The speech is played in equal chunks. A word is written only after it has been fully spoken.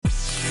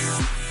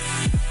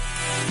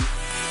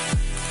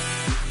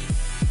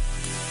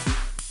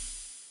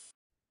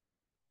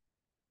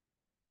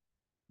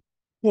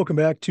Welcome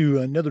back to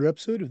another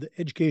episode of the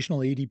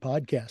Educational AD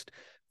Podcast.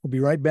 We'll be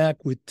right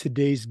back with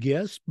today's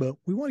guest, but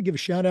we want to give a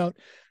shout out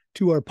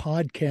to our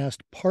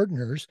podcast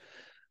partners.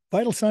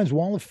 Vital Signs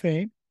Wall of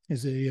Fame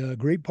is a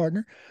great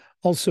partner.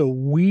 Also,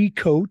 We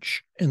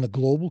Coach and the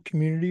global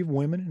community of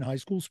women in high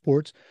school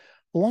sports,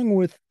 along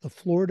with the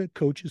Florida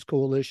Coaches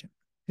Coalition.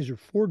 These are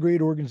four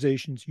great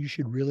organizations. You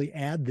should really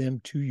add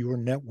them to your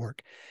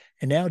network.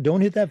 And now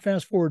don't hit that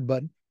fast forward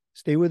button.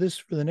 Stay with us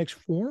for the next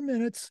 4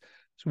 minutes.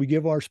 So we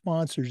give our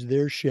sponsors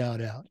their shout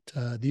out.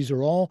 These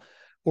are all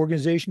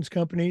organizations,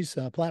 companies,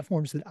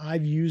 platforms that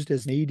I've used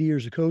as an AD or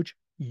as a coach.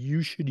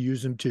 You should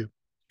use them too.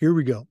 Here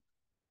we go.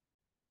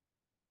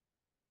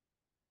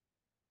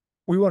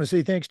 We want to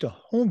say thanks to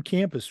Home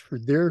Campus for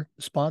their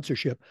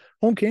sponsorship.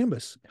 Home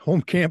Campus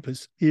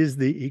is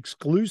the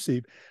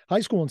exclusive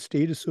high school and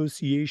state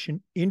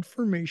association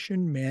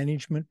information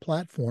management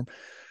platform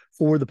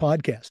for the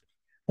podcast.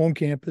 Home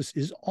Campus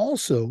is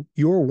also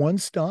your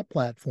one-stop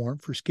platform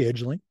for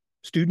scheduling,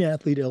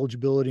 student-athlete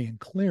eligibility and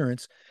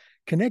clearance,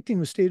 connecting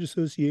with state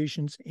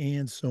associations,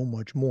 and so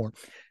much more.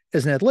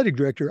 As an athletic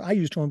director, I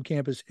used Home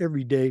Campus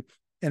every day,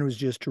 and it was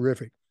just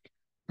terrific.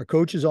 Our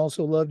coaches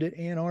also loved it,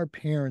 and our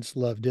parents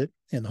loved it,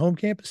 and the Home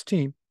Campus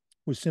team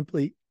was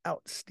simply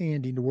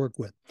outstanding to work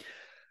with.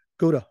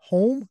 Go to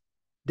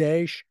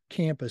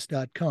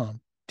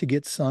home-campus.com to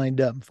get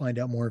signed up and find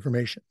out more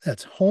information.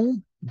 That's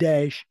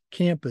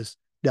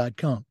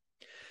home-campus.com.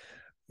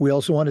 We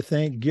also want to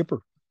thank Gipper.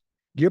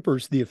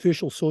 Gipper's the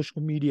official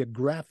social media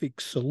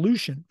graphic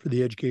solution for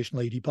the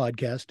Educational AD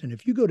Podcast. And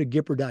if you go to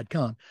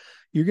Gipper.com,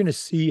 you're going to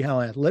see how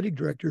athletic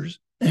directors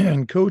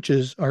and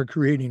coaches are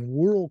creating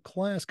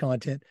world-class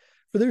content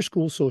for their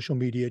school social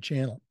media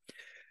channel.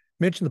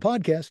 Mention the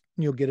podcast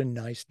and you'll get a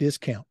nice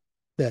discount.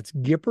 That's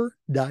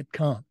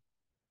Gipper.com.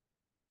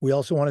 We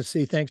also want to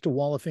say thanks to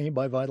Wall of Fame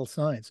by Vital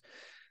Signs.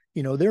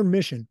 You know, their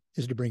mission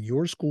is to bring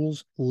your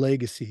school's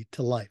legacy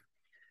to life.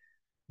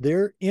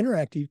 Their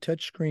interactive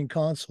touchscreen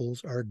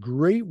consoles are a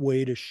great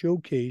way to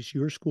showcase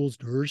your school's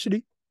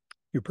diversity,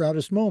 your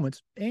proudest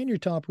moments, and your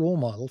top role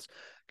models.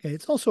 Okay,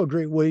 it's also a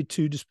great way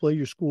to display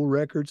your school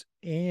records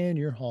and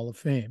your Hall of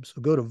Fame.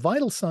 So go to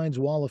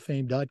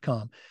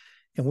vitalsignswalloffame.com,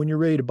 and when you're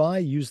ready to buy,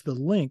 use the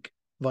link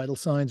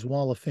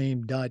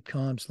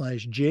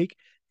vitalsignswalloffame.com/Jake,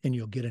 and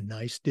you'll get a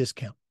nice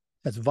discount.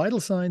 That's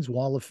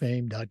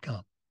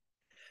vitalsignswalloffame.com.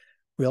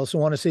 We also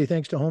want to say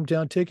thanks to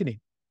Hometown Ticketing.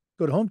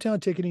 Go to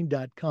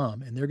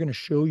hometownticketing.com, and they're going to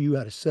show you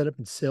how to set up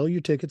and sell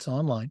your tickets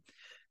online,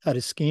 how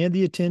to scan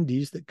the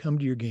attendees that come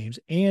to your games,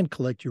 and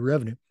collect your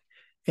revenue.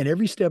 And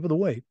every step of the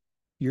way,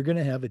 you're going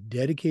to have a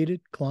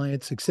dedicated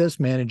client success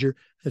manager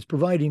that's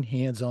providing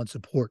hands-on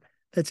support.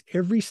 That's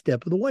every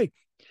step of the way.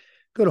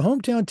 Go to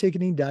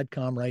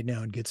hometownticketing.com right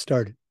now and get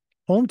started.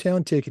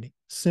 Hometown Ticketing,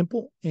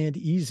 simple and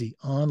easy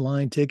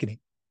online ticketing.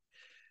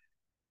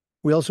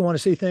 We also want to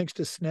say thanks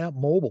to Snap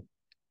Mobile.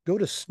 Go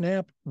to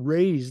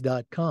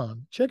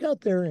snapraise.com. Check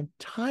out their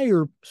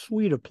entire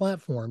suite of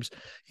platforms,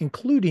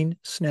 including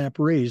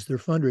SnapRaise, their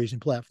fundraising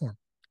platform.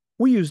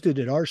 We used it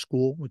at our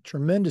school with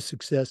tremendous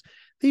success.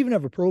 They even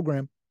have a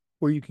program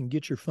where you can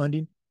get your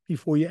funding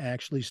before you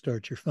actually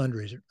start your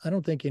fundraiser. I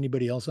don't think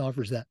anybody else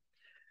offers that.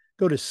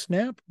 Go to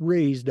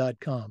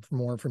snapraise.com for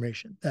more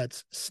information.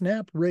 That's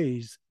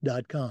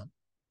snapraise.com.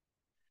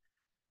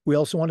 We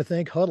also want to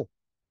thank Huddle.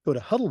 Go to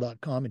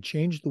huddle.com and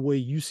change the way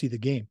you see the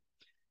game.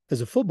 As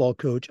a football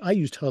coach, I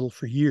used Huddle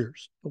for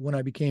years, but when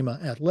I became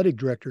an athletic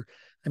director,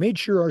 I made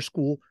sure our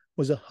school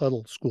was a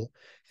Huddle school,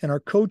 and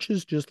our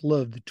coaches just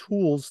loved the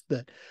tools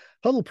that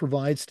Huddle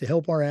provides to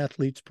help our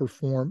athletes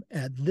perform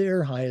at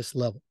their highest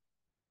level.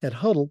 At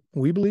Huddle,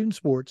 we believe in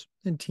sports,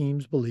 and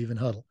teams believe in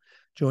Huddle.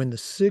 Join the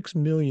 6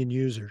 million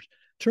users.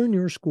 Turn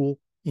your school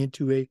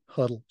into a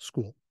Huddle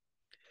school.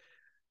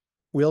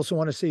 We also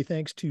want to say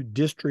thanks to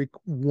District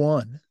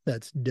 1.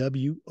 That's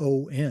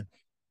WON.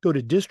 Go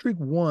to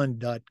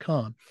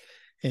district1.com,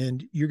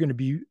 and you're going to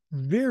be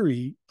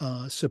very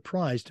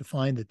surprised to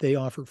find that they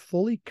offer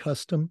fully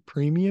custom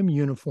premium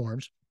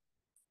uniforms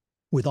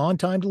with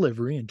on-time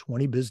delivery in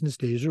 20 business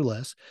days or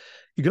less.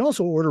 You can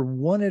also order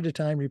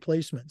one-at-a-time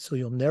replacements, so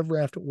you'll never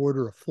have to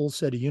order a full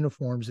set of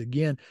uniforms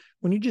again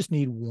when you just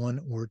need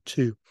one or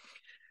two.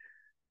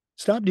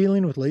 Stop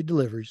dealing with late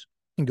deliveries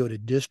and go to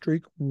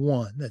District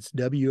 1, that's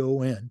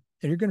WON,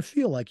 and you're going to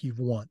feel like you've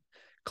won.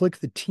 Click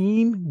the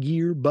Team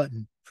Gear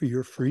button for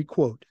your free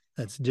quote.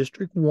 That's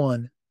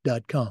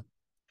district1.com.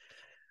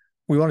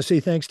 We want to say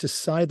thanks to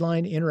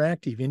Sideline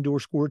Interactive indoor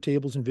score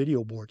tables and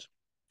video boards.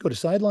 Go to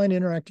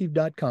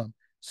sidelineinteractive.com,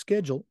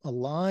 schedule a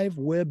live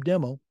web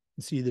demo,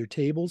 and see their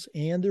tables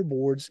and their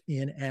boards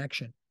in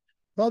action.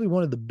 Probably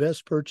one of the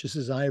best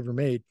purchases I ever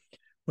made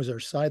was our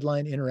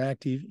Sideline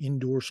Interactive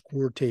indoor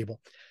score table.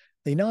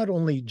 They not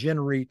only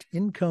generate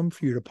income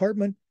for your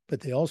department,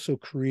 but they also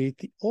create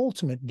the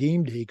ultimate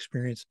game day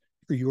experience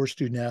for your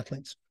student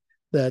athletes.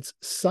 That's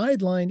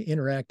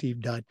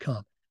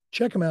sidelineinteractive.com.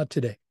 Check them out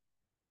today.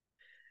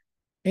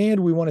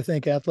 And we want to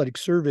thank Athletic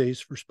Surveys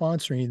for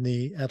sponsoring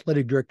the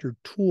Athletic Director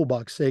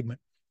Toolbox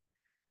segment.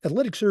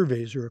 Athletic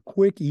surveys are a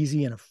quick,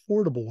 easy, and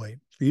affordable way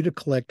for you to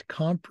collect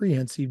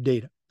comprehensive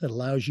data that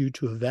allows you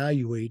to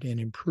evaluate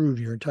and improve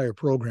your entire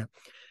program.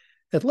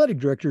 Athletic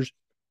directors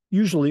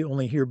usually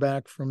only hear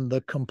back from the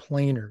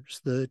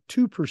complainers, the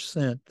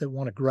 2% that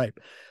want to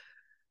gripe.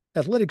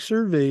 Athletic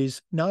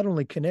surveys not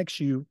only connects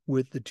you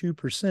with the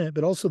 2%,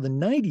 but also the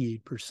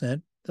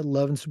 98% that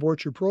love and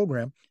support your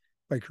program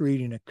by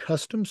creating a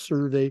custom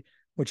survey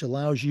which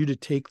allows you to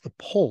take the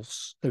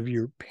pulse of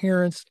your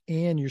parents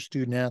and your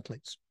student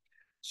athletes.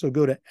 So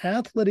go to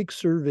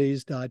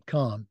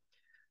athleticsurveys.com.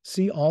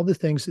 See all the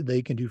things that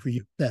they can do for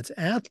you. That's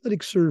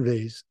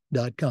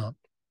athleticsurveys.com.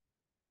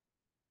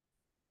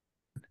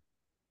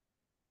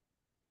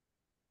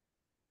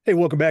 Hey,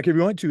 welcome back,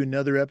 everyone, to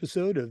another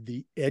episode of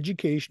the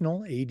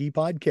Educational AD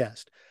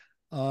Podcast.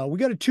 We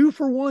got a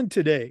 2-for-1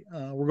 today.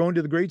 We're going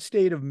to the great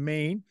state of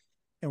Maine,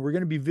 and we're going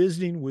to be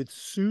visiting with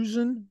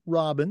Susan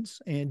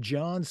Robbins and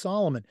John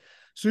Solomon.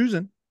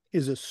 Susan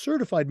is a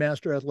certified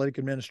master athletic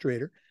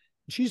administrator.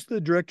 She's the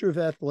director of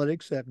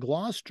athletics at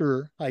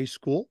Gloucester High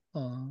School,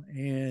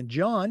 and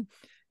John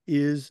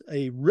is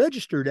a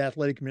registered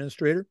athletic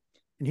administrator,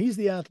 and he's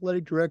the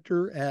athletic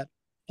director at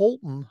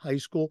Holton High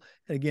School.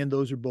 And again,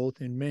 those are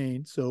both in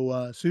Maine.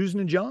 So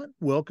Susan and John,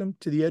 welcome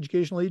to the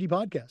Educational AD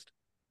Podcast.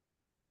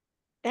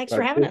 Thanks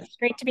for having us.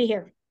 Great to be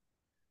here.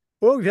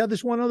 Well, we've had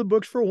this one on the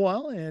books for a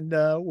while, and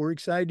we're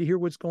excited to hear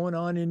what's going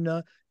on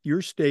in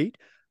your state.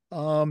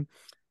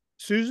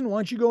 Susan, why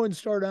don't you go and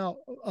start out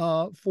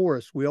for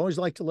us? We always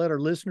like to let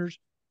our listeners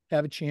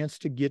have a chance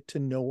to get to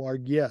know our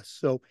guests.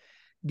 So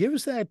give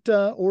us that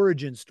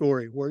origin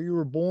story, where you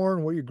were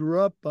born, where you grew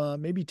up,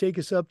 maybe take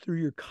us up through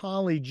your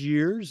college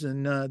years,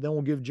 and then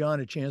we'll give John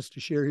a chance to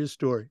share his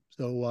story.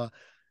 So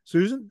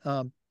Susan,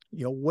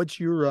 what's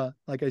your,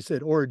 like I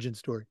said, origin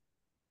story?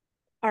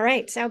 All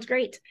right. Sounds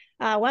great.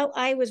 Well,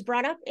 I was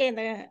brought up in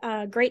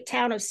the great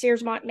town of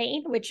Searsmont,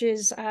 Maine, which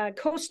is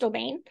coastal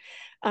Maine.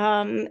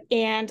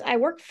 And I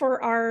worked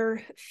for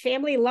our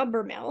family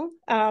lumber mill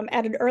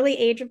at an early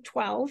age of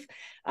 12.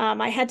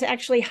 I had to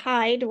actually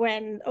hide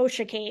when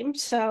OSHA came.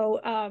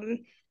 So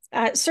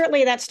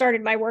certainly that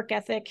started my work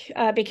ethic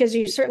because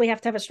you certainly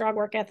have to have a strong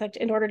work ethic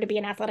in order to be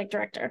an athletic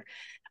director.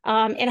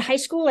 In high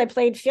school, I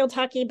played field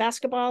hockey,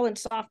 basketball, and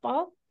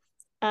softball.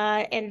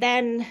 And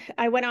then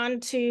I went on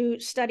to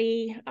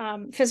study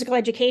physical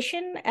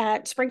education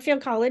at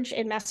Springfield College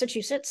in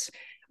Massachusetts,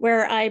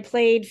 where I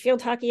played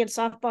field hockey and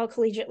softball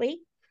collegiately.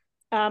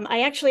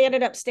 I actually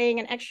ended up staying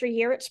an extra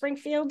year at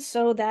Springfield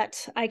so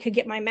that I could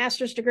get my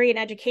master's degree in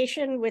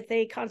education with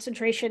a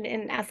concentration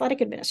in athletic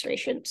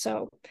administration.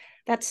 So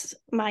that's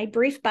my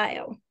brief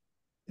bio.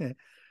 Yeah.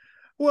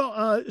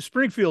 Well,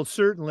 Springfield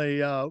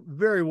certainly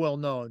very well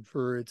known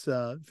for its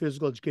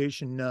physical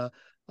education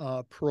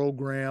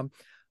program.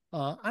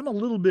 I'm a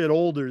little bit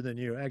older than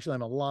you. Actually,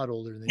 I'm a lot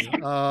older than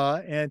you.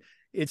 And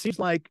it seems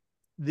like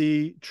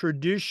the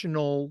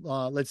traditional,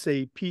 let's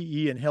say,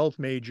 PE and health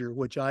major,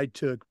 which I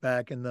took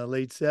back in the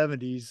late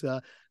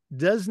 70s,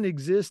 doesn't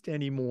exist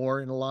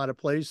anymore in a lot of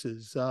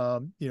places.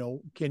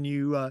 Can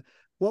you,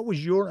 what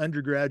was your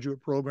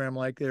undergraduate program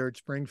like there at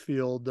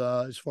Springfield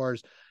as far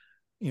as,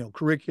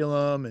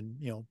 curriculum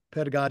and,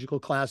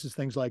 pedagogical classes,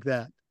 things like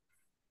that?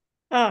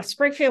 Oh,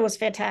 Springfield was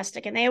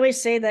fantastic. And they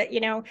always say that,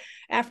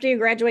 after you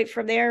graduate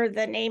from there,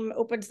 the name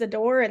opens the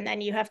door and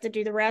then you have to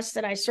do the rest.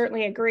 And I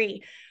certainly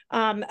agree.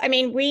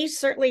 We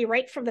certainly,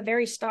 right from the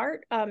very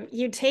start,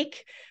 you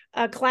take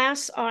a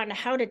class on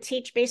how to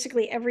teach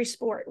basically every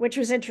sport, which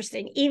was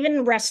interesting,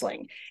 even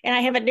wrestling. And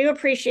I have a new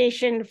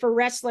appreciation for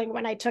wrestling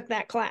when I took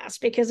that class,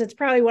 because it's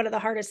probably one of the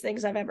hardest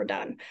things I've ever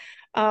done.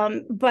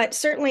 But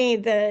certainly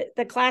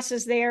the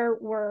classes there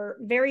were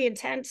very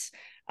intense.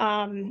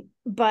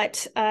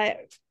 But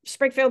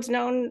Springfield's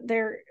known,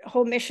 their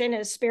whole mission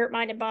is spirit,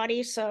 mind, and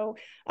body. So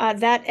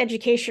that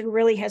education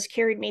really has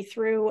carried me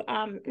through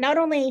not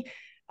only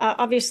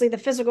obviously the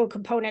physical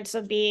components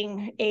of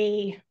being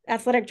a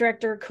athletic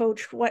director,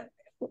 coach,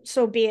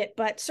 so be it,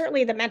 but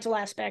certainly the mental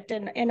aspect.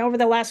 And over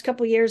the last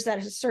couple of years, that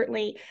has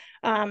certainly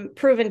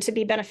proven to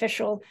be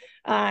beneficial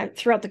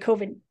throughout the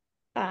COVID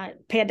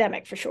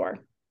pandemic, for sure.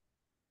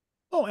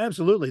 Oh,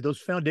 absolutely. Those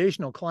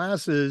foundational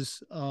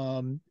classes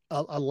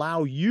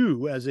allow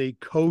you as a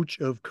coach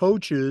of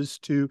coaches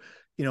to,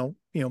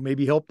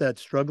 maybe help that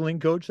struggling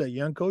coach, that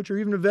young coach, or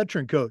even a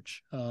veteran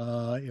coach,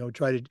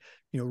 try to,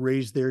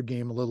 raise their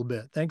game a little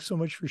bit. Thanks so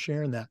much for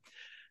sharing that.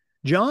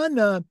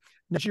 John,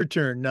 it's your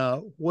turn.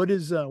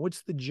 What's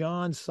the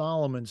John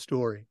Solomon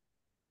story?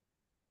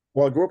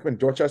 Well, I grew up in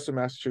Dorchester,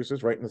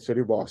 Massachusetts, right in the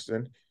city of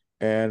Boston.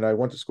 And I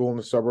went to school in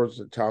the suburbs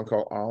of a town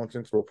called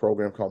Arlington through a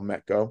program called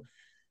METCO.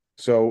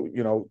 So,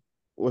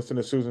 listen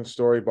to Susan's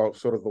story about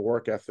sort of the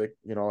work ethic.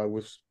 I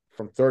was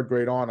from third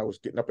grade on, I was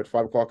getting up at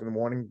 5 o'clock in the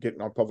morning,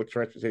 getting on public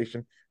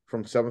transportation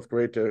from 7th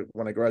grade to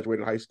when I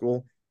graduated high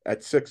school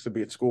at 6 to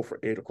be at school for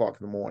 8 o'clock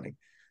in the morning.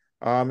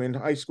 In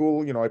high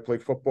school, I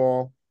played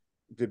football,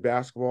 did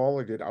basketball,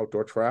 I did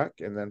outdoor track.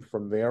 And then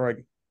from there, I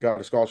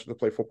got a scholarship to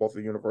play football for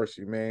the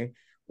University of Maine,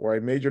 where I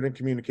majored in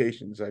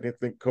communications. I didn't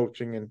think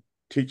coaching and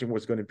teaching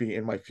was going to be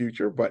in my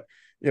future, but,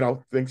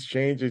 things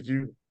change as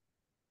you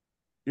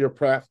your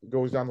path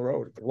goes down the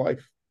road of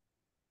life.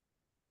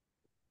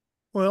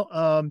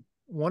 Well,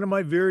 one of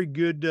my very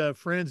good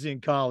friends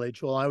in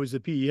college, well, I was a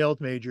PE health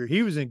major.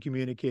 He was in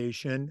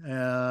communication,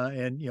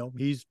 and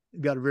he's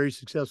got a very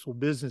successful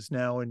business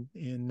now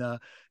in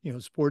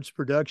sports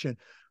production.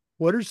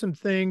 What are some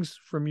things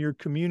from your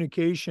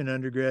communication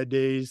undergrad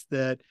days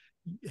that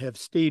have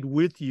stayed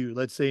with you,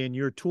 let's say in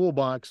your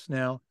toolbox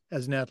now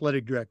as an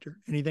athletic director?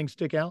 Anything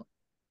stick out?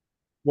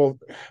 Well,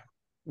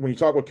 when you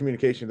talk about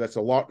communication, that's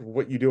a lot of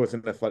what you do as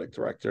an athletic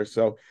director.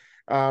 So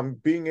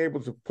being able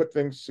to put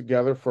things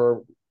together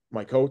for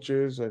my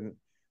coaches and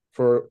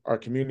for our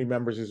community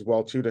members as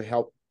well, too, to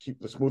help keep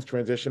the smooth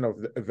transition of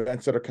the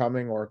events that are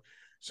coming, or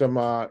some,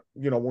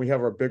 when we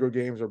have our bigger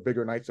games or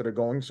bigger nights that are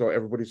going, so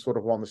everybody's sort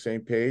of on the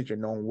same page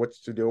and knowing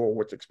what's to do or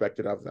what's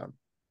expected of them.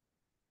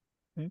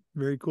 Okay,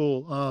 very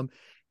cool.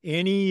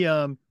 Any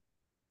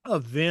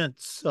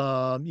events,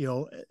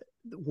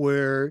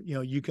 where,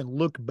 you can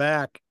look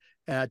back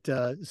at,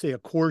 say, a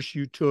course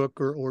you took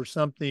or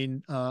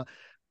something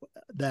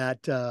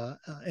that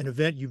an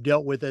event you've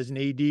dealt with as an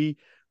AD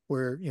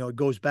where, it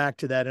goes back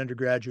to that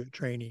undergraduate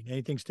training?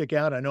 Anything stick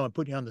out? I know I'm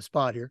putting you on the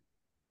spot here.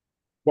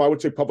 Well, I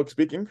would say public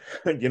speaking.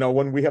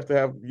 When we have to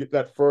have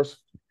that first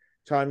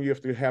time, you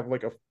have to have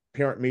like a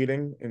parent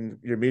meeting, and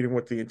you're meeting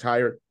with the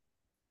entire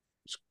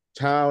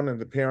town and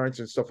the parents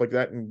and stuff like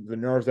that, and the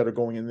nerves that are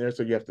going in there.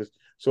 So you have to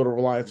sort of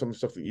rely on some of the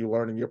stuff that you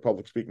learn in your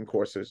public speaking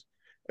courses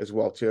as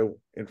well, too,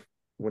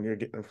 when you're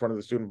getting in front of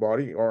the student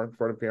body or in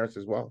front of parents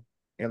as well,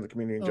 and the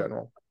community in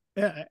general.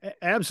 Yeah,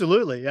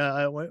 absolutely.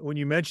 When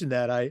you mentioned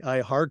that,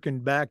 I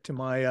hearkened back to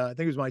my, I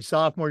think it was my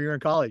sophomore year in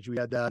college. We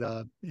had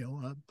that,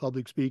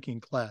 public speaking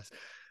class.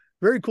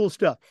 Very cool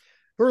stuff.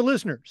 For our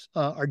listeners,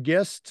 our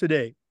guests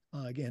today,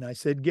 again, I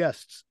said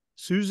guests,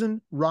 Susan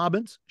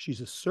Robbins.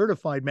 She's a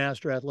certified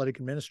master athletic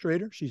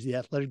administrator. She's the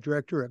athletic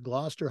director at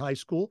Gloucester High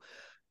School.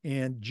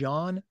 And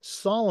John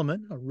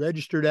Solomon, a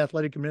registered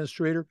athletic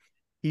administrator.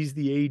 He's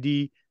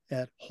the AD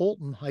at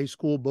Holton High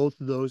School.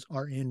 Both of those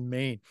are in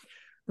Maine.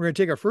 We're going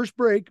to take our first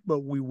break, but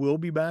we will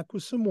be back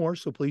with some more.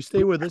 So please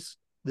stay with us.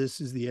 This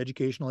is the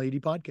Educational AD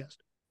Podcast.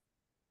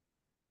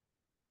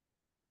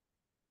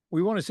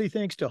 We want to say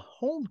thanks to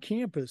Home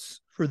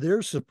Campus for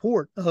their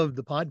support of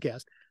the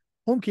podcast.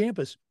 Home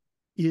Campus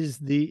is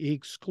the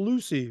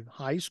exclusive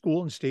high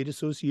school and state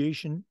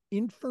association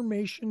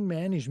information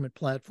management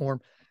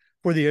platform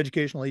for the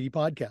Educational AD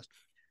Podcast.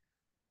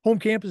 Home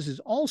Campus is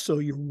also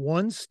your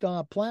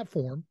one-stop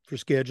platform for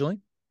scheduling,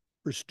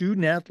 for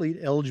student athlete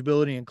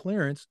eligibility and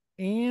clearance,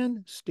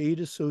 and state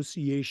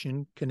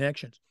association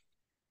connections.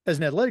 As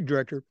an athletic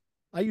director,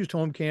 I used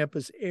Home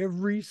Campus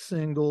every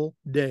single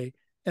day,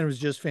 and it was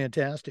just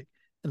fantastic.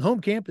 And the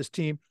Home Campus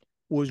team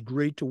was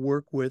great to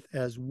work with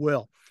as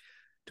well.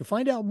 To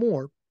find out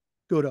more,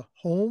 go to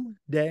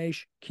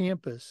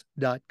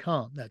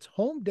home-campus.com. That's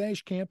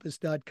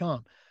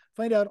home-campus.com.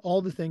 Find out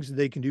all the things that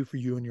they can do for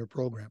you and your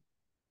program.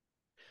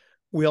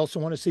 We also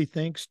want to say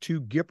thanks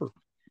to Gipper.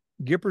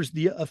 Gipper's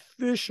the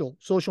official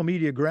social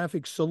media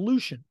graphics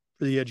solution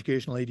for the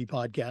Educational AD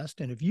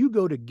Podcast. And if you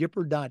go to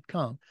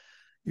Gipper.com,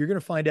 you're going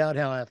to find out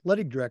how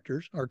athletic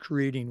directors are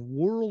creating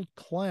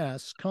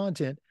world-class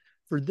content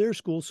for their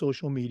school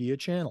social media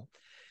channel.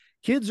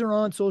 Kids are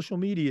on social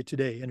media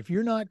today, and if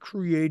you're not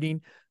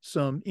creating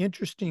some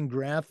interesting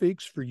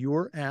graphics for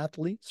your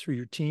athletes, for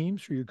your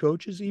teams, for your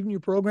coaches, even your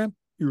program,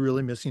 you're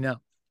really missing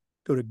out.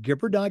 Go to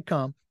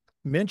Gipper.com,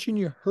 mention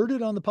you heard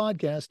it on the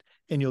podcast,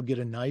 and you'll get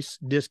a nice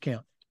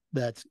discount.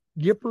 That's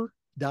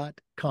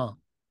Gipper.com.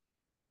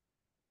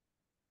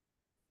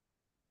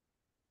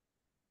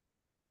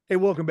 Hey,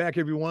 welcome back,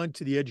 everyone,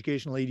 to the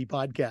Educational AD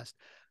Podcast.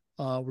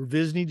 We're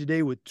visiting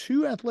today with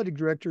two athletic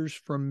directors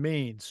from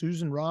Maine,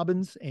 Susan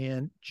Robbins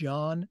and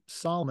John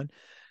Solomon.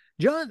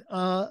 John,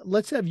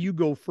 let's have you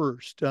go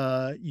first.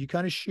 You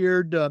kind of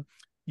shared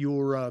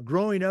your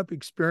growing up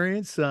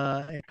experience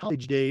in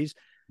college days.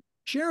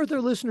 Share with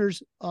our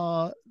listeners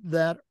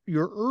that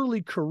your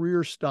early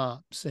career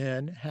stops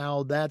and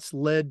how that's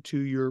led to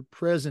your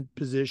present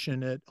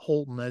position at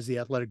Holton as the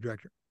athletic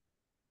director.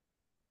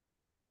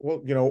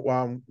 Well,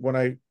 when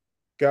I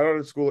got out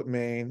of school at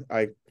Maine,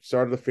 I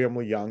started a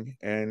family young,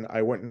 and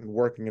I went and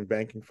working in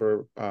banking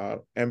for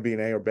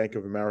MBNA, or Bank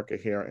of America,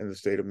 here in the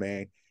state of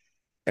Maine.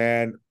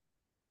 And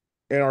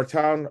in our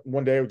town,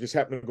 one day, I just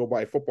happened to go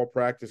by a football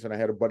practice, and I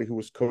had a buddy who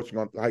was coaching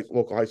on the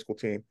local high school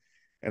team.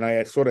 And I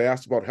had sort of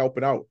asked about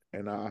helping out.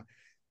 And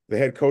the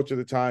head coach at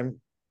the time,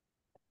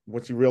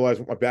 once he realized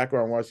what my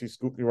background was, he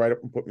scooped me right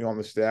up and put me on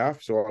the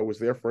staff. So I was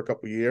there for a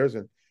couple of years.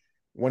 And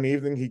one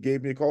evening, he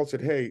gave me a call and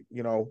said, "Hey,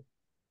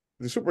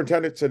 the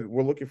superintendent said,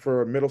 we're looking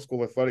for a middle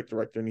school athletic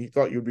director, and he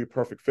thought you'd be a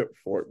perfect fit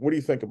for it. What do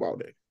you think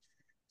about it?"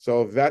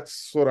 So that's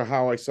sort of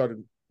how I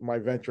started my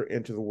venture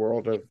into the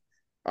world of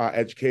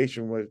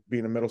education, with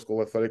being a middle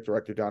school athletic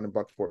director down in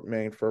Bucksport,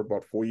 Maine, for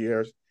about 4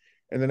 years.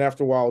 And then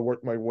after a while, I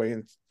worked my way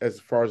in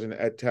as far as an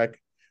ed tech,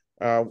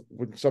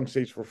 when some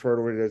states refer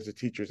to it as a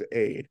teacher's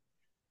aide.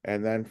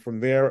 And then from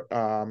there,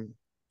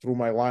 through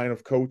my line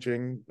of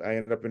coaching, I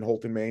ended up in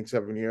Holton, Maine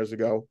 7 years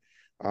ago.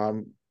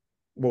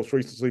 most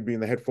recently being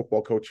the head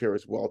football coach here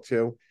as well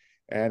too,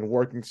 and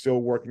still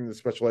working in the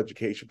special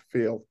education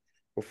field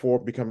before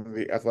becoming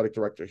the athletic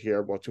director here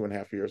about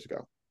 2.5 years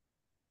ago.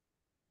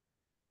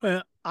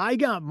 I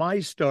got my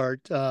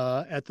start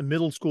at the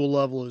middle school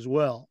level as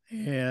well.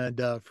 And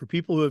for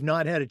people who have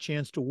not had a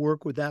chance to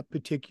work with that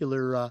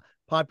particular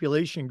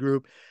population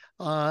group,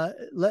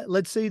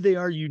 let's say they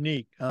are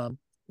unique.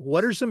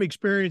 What are some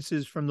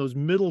experiences from those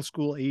middle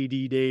school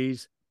AD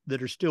days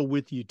that are still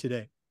with you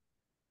today?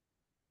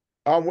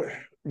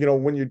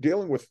 When you're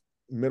dealing with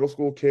middle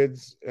school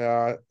kids,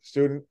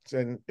 students,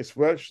 and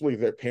especially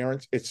their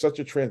parents, it's such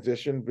a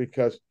transition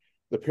because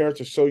the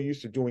parents are so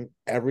used to doing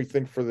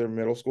everything for their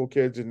middle school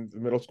kids, and the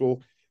middle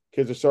school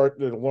kids are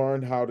starting to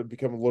learn how to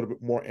become a little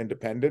bit more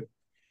independent.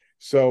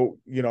 So,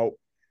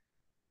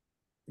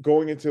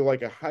 going into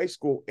like a high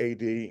school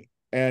AD,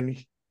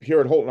 and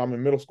here at Holton, I'm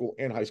in middle school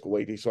and high school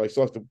AD, so I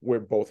still have to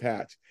wear both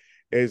hats,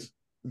 is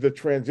the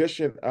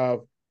transition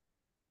of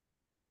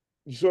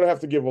you sort of have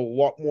to give a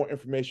lot more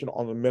information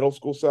on the middle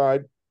school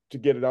side to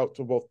get it out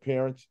to both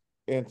parents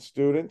and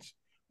students.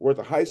 Where at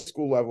the high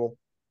school level,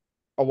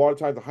 a lot of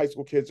times the high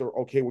school kids are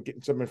okay with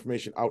getting some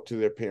information out to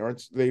their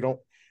parents. The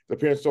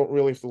parents don't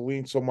really have to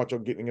lean so much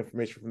on getting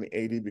information from the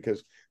AD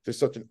because there's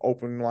such an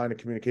open line of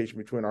communication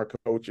between our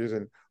coaches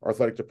and our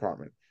athletic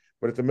department.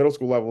 But at the middle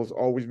school level, is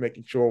always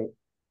making sure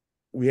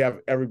we have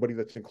everybody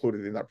that's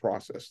included in that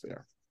process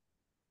there.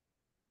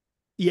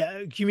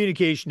 Yeah,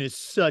 communication is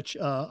such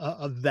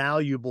a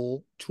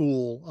valuable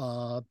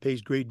tool,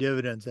 pays great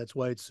dividends. That's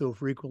why it's so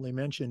frequently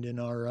mentioned in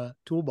our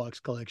toolbox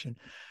collection.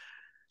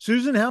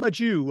 Susan, how about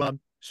you?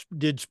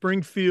 Did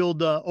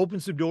Springfield open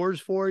some doors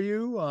for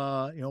you?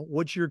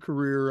 What's your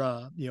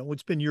career?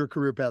 What's been your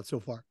career path so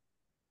far?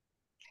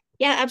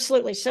 Yeah,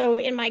 absolutely. So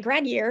in my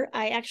grad year,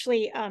 I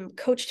actually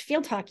coached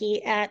field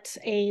hockey at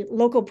a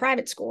local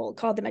private school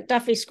called the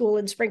McDuffie School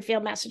in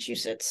Springfield,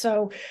 Massachusetts.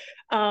 So,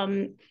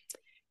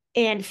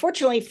 and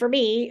fortunately for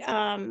me,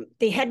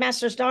 the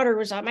headmaster's daughter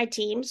was on my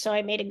team, so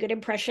I made a good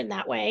impression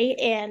that way.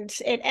 And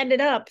it ended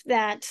up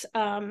that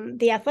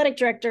the athletic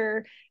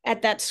director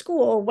at that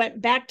school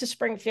went back to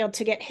Springfield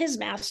to get his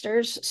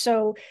master's.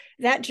 So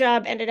that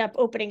job ended up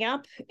opening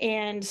up.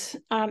 And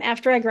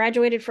after I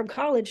graduated from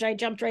college, I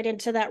jumped right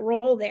into that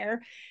role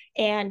there.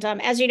 And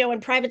as you know,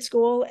 in private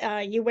school,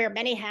 you wear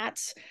many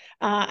hats.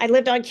 I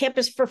lived on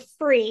campus for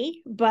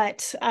free,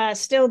 but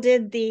still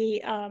did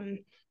the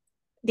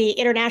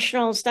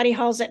international study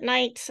halls at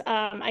night.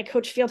 I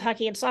coached field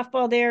hockey and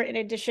softball there, in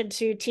addition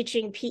to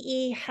teaching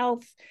PE,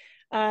 health,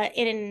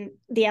 in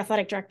the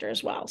athletic director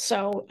as well.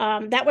 So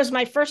that was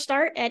my first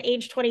start at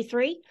age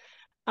 23.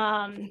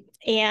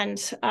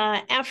 And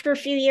after a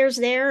few years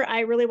there,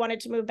 I really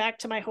wanted to move back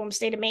to my home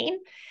state of Maine,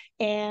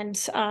 and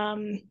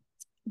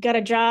got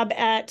a job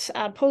at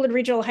Poland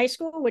Regional High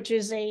School, which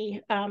is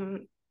a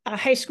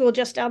high school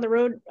just down the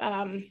road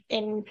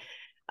in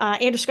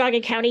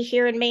Androscoggin County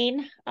here in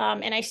Maine.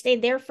 And I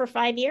stayed there for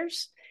 5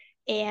 years.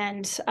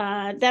 And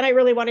then I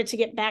really wanted to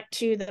get back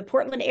to the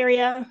Portland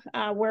area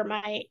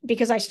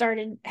because I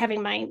started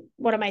having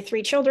one of my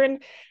 3 children,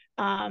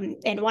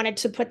 and wanted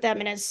to put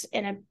them in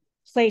a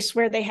place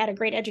where they had a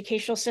great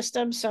educational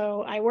system.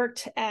 So I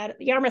worked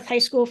at Yarmouth High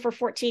School for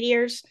 14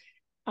 years.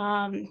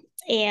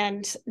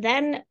 And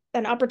then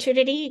an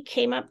opportunity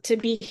came up to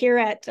be here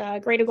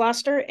at Greater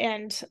Gloucester,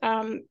 and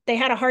they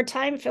had a hard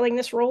time filling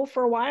this role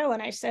for a while.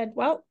 And I said,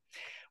 well,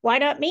 why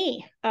not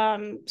me?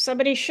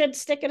 Somebody should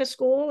stick at a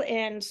school,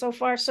 and so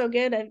far so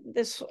good.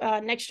 This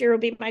next year will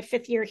be my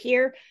 5th year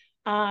here,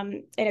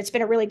 and it's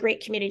been a really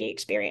great community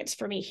experience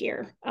for me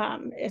here.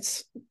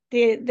 It's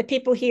the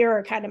people here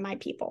are kind of my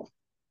people.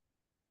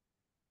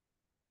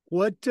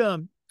 What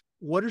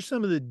are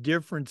some of the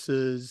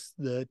differences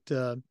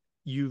that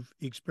you've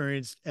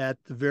experienced at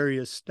the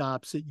various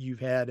stops that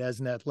you've had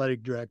as an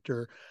athletic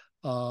director?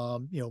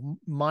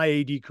 My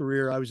AD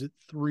career, I was at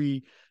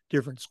 3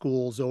 different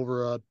schools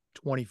over a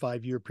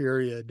 25-year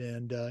period,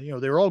 and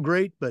they were all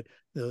great, but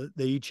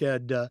they each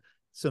had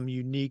some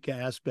unique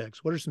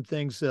aspects. What are some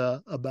things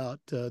about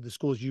the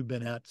schools you've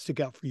been at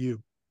stick out for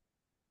you?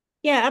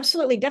 Yeah,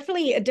 absolutely.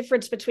 Definitely a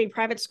difference between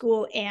private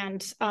school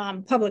and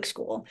public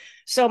school.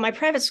 So my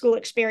private school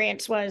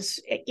experience was,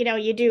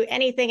 you do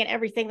anything and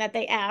everything that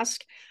they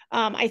ask.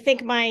 I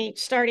think my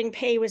starting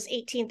pay was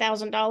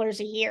 $18,000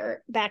 a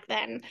year back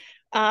then,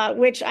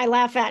 which I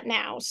laugh at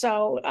now.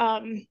 So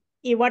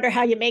you wonder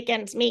how you make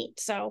ends meet.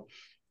 So,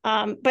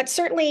 but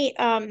certainly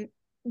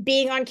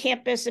being on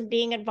campus and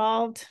being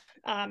involved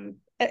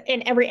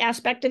in every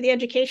aspect of the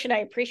education, I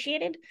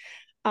appreciated.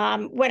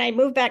 When I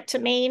moved back to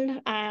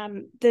Maine,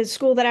 the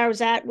school that I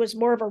was at was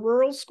more of a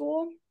rural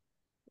school,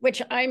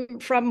 which I'm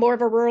from more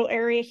of a rural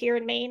area here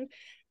in Maine.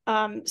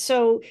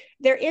 So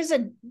there is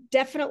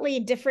definitely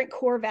different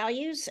core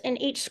values in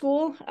each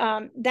school.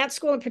 That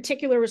school in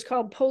particular was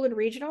called Poland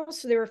Regional.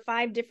 So there were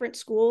 5 different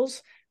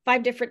schools,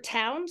 5 different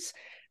towns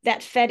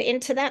that fed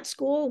into that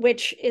school,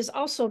 which is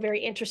also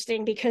very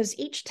interesting because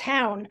each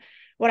town,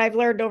 what I've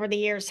learned over the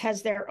years,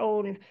 has their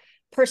own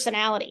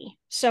personality.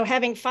 So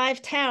having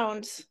 5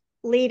 towns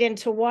lead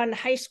into one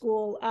high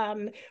school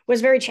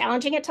was very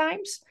challenging at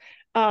times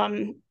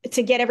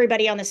to get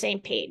everybody on the same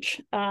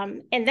page.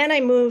 And then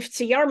I moved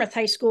to Yarmouth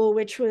High School,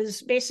 which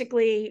was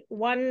basically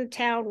one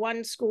town,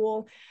 one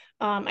school.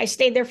 I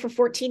stayed there for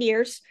 14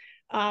 years.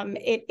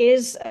 It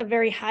is a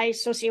very high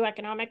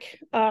socioeconomic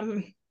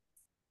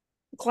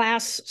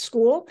class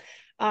school.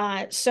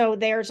 So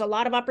there's a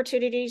lot of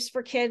opportunities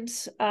for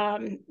kids,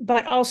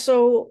 but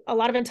also a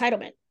lot of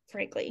entitlement,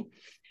 frankly.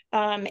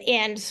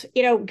 And,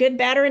 you know, good,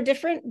 bad, or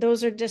indifferent,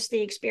 those are just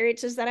the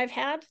experiences that I've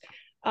had.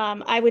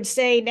 I would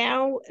say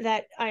now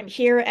that I'm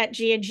here at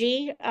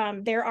G&G,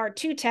 there are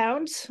two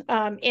towns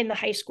in the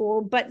high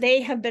school, but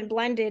they have been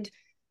blended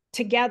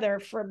together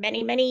for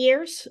many, many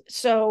years.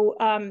 So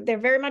they're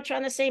very much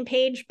on the same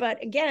page.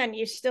 But again,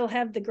 you still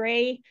have the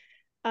Gray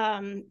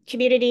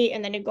community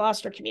and the New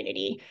Gloucester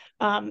community.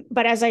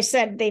 But as I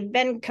said, they've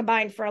been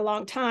combined for a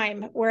long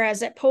time.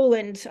 Whereas at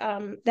Poland,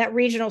 that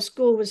regional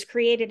school was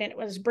created and it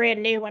was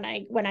brand new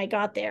when I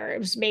got there. It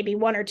was maybe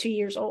 1 or 2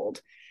 years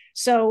old.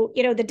 So,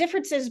 you know, the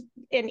differences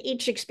in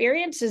each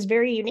experience is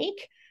very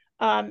unique.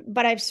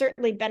 But I've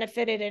certainly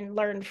benefited and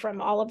learned from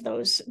all of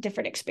those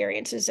different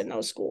experiences in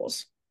those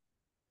schools.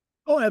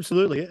 Oh,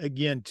 absolutely.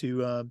 Again,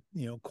 to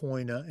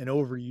coin an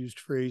overused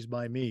phrase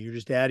by me, you're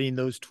just adding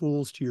those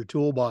tools to your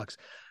toolbox.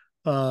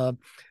 I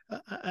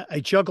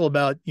chuckle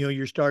about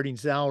your starting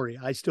salary.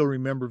 I still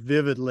remember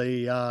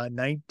vividly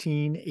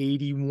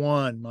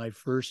 1981, my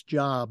first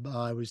job.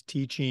 I was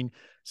teaching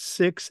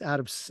 6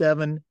 out of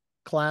 7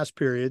 class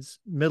periods,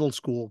 middle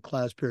school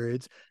class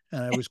periods,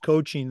 and I was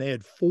coaching. They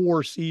had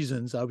 4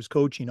 seasons. I was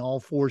coaching all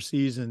 4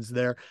 seasons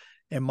there,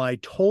 and my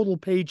total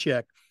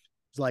paycheck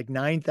was like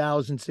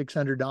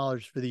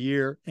 $9,600 for the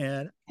year,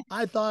 and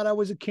I thought I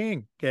was a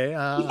king. Okay,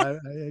 I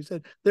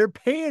said they're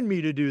paying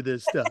me to do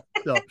this stuff.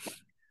 So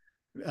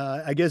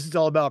I guess it's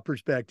all about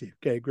perspective.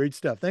 Okay, great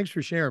stuff. Thanks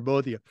for sharing,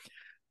 both of you.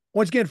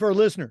 Once again, for our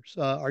listeners,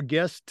 our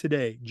guests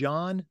today,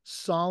 John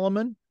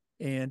Solomon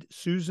and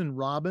Susan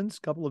Robbins,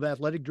 a couple of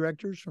athletic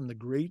directors from the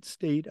great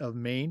state of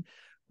Maine.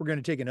 We're going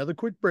to take another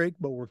quick break,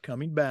 but we're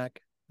coming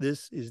back.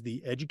 This is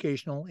the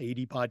Educational AD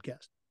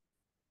Podcast.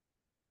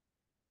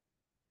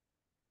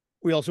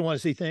 We also want to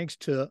say thanks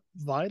to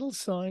Vital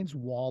Signs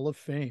Wall of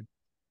Fame.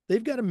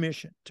 They've got a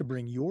mission to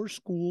bring your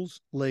school's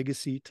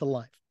legacy to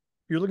life.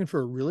 If you're looking for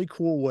a really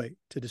cool way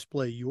to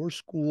display your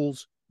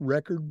school's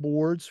record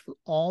boards for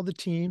all the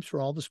teams,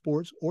 for all the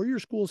sports, or your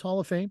school's Hall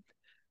of Fame,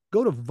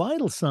 go to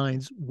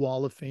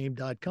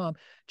vitalsignswalloffame.com.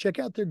 Check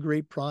out their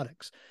great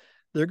products.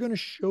 They're going to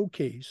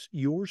showcase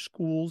your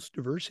school's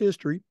diverse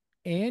history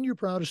and your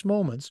proudest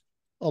moments,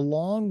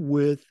 along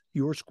with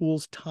your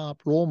school's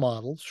top role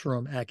models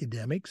from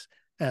academics,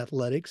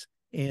 athletics,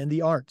 and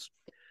the arts.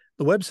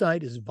 The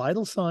website is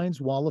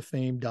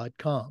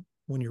vitalsignswalloffame.com.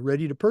 When you're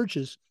ready to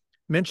purchase,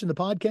 mention the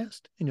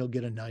podcast and you'll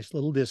get a nice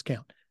little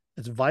discount.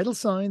 That's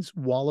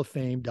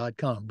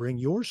vitalsignswalloffame.com. Bring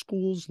your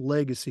school's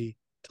legacy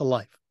to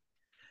life.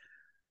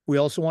 We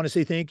also want to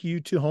say thank you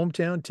to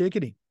Hometown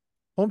Ticketing.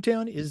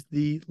 Hometown is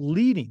the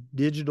leading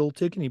digital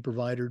ticketing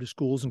provider to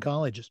schools and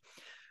colleges.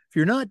 If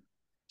you're not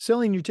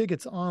selling your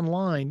tickets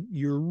online,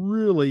 you're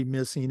really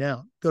missing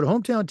out. Go to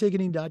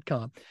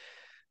hometownticketing.com.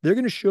 They're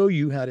going to show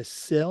you how to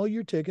sell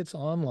your tickets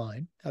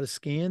online, how to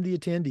scan the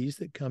attendees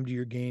that come to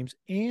your games,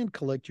 and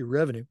collect your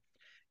revenue.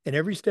 And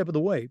every step of the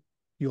way,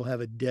 you'll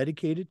have a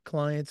dedicated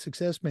client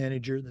success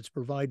manager that's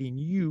providing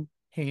you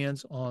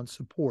hands-on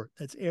support.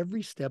 That's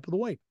every step of the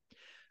way.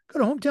 Go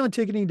to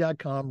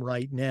hometownticketing.com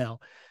right now.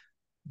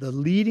 The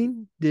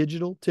leading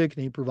digital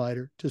ticketing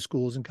provider to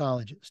schools and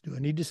colleges. Do I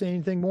need to say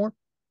anything more?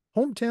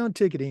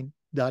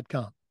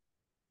 hometownticketing.com.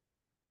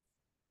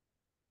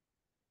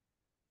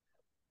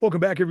 Welcome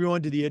back,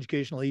 everyone, to the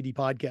Educational AD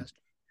Podcast.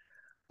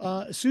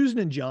 Susan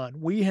and John,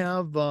 we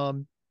have,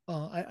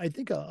 I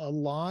think, a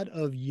lot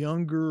of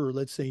younger, or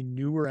let's say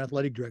newer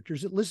athletic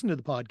directors that listen to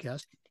the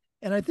podcast.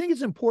 And I think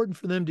it's important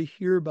for them to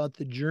hear about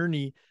the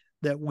journey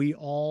that we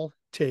all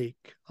take.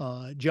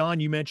 John,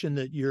 you mentioned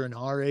that you're an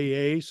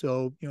RAA,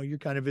 so you're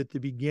kind of at the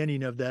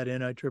beginning of that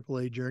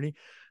NIAAA journey.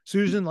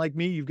 Susan, like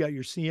me, you've got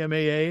your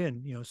CMAA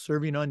and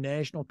serving on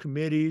national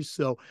committees.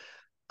 So,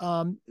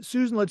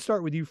 Susan, let's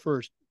start with you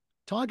first.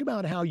 Talk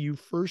about how you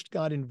first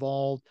got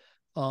involved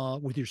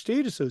with your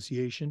state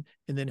association,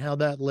 and then how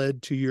that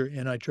led to your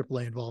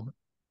NIAAA involvement.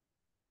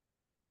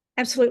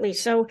 Absolutely.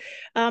 So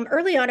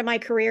early on in my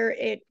career,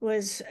 it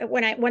was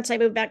once I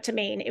moved back to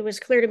Maine, it was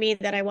clear to me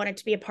that I wanted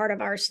to be a part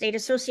of our state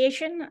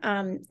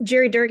association.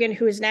 Jerry Durgan,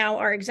 who is now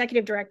our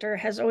executive director,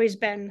 has always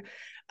been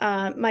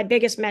my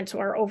biggest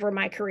mentor over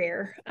my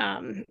career.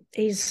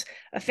 He's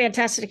a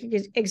fantastic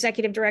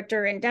executive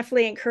director and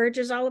definitely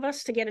encourages all of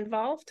us to get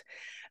involved.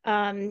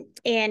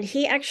 And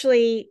he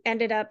actually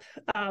ended up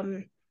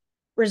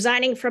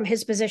resigning from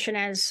his position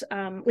as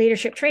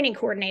leadership training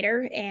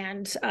coordinator.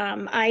 And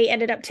I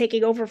ended up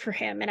taking over for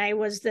him. And I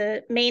was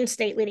the Maine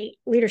State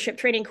leadership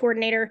training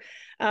coordinator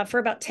for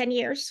about 10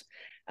 years,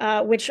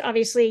 which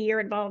obviously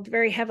you're involved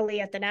very heavily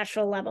at the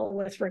national level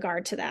with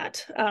regard to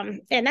that.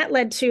 And that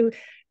led to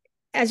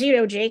as you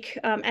know, Jake,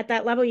 at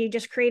that level, you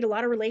just create a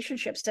lot of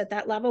relationships at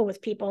that level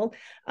with people,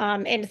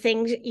 and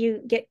things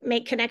you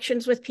make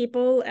connections with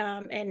people,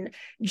 and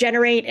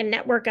generate and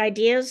network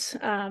ideas,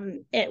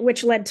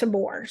 which led to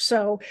more.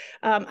 So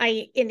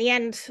I, in the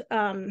end,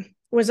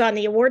 was on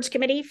the awards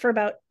committee for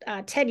about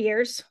 10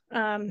 years.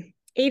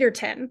 8 or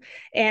 10,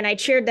 and I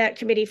chaired that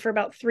committee for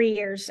about 3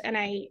 years, and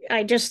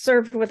I just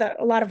served with a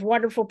lot of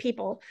wonderful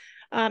people,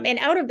 and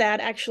out of that,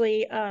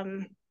 actually,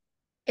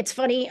 it's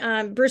funny,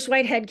 Bruce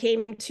Whitehead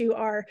came to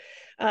our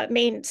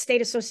Maine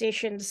State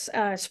Association's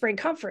spring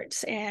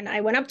conference, and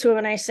I went up to him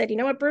and I said, you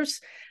know what, Bruce,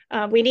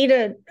 we need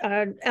a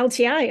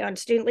LTI on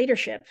student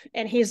leadership.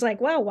 And he's like,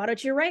 well, why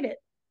don't you write it?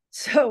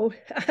 So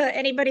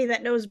anybody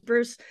that knows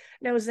Bruce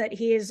knows that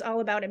he is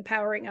all about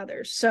empowering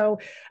others. So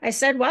I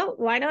said, well,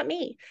 why not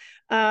me?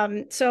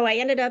 So I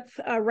ended up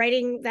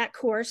writing that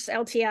course,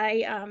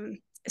 LTI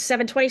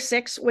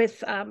 726,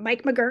 with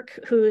Mike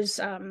McGurk, who's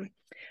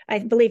I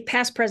believe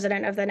past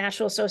president of the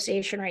National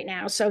Association right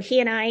now. So he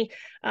and I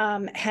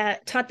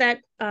had taught that,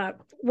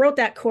 wrote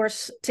that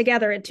course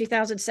together in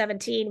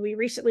 2017. We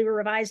recently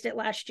revised it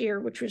last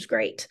year, which was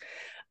great.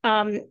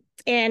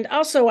 And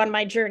also on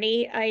my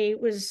journey, I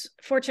was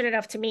fortunate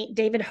enough to meet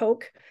David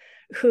Hoke,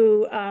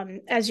 who,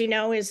 as you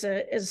know, is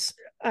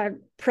a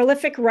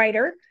prolific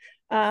writer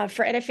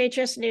for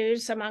NFHS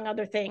News, among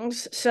other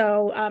things.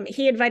 So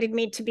he invited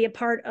me to be a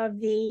part of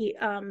the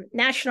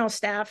national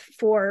staff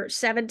for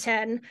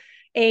 710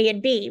 A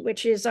and B,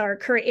 which is our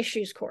current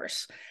issues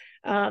course.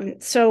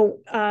 So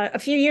a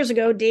few years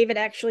ago, David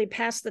actually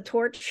passed the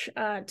torch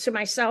to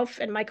myself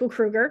and Michael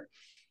Kruger.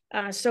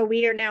 So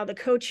we are now the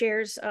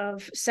co-chairs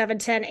of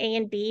 710 A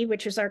and B,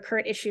 which is our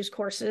current issues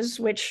courses,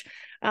 which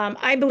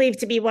I believe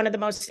to be one of the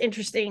most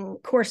interesting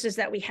courses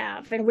that we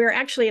have. And we're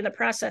actually in the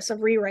process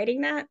of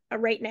rewriting that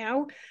right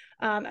now.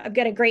 I've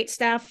got a great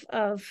staff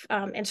of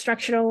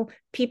instructional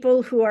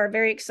people who are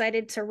very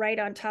excited to write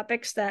on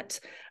topics that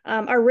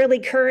are really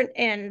current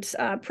and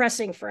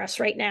pressing for us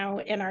right now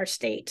in our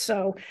state.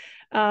 So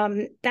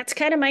that's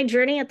kind of my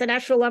journey at the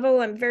national level.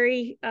 I'm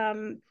very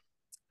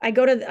I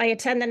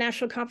attend the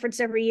national conference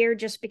every year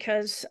just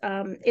because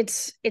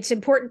it's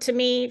important to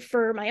me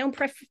for my own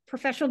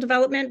professional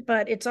development,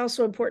 but it's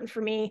also important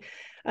for me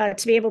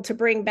to be able to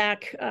bring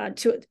back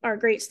to our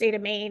great state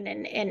of Maine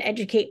and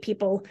educate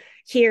people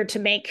here to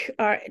make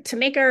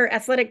our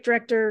athletic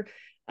director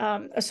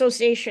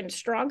association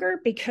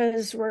stronger,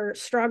 because we're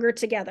stronger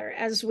together.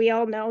 As we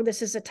all know,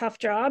 this is a tough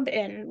job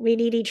and we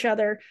need each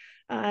other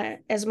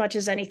as much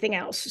as anything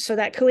else. So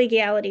that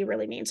collegiality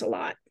really means a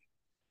lot.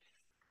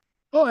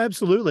 Oh,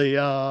 absolutely.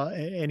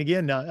 And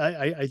again,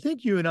 I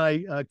think you and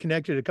I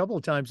connected a couple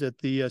of times at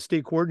the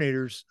state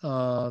coordinators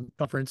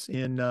conference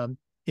in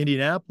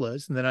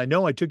Indianapolis, and then I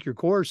know I took your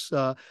course,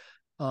 the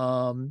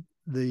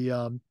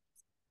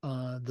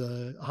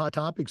hot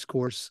topics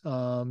course.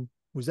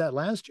 Was that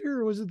last year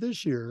or was it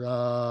this year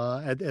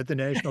at the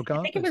national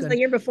conference? I think it was the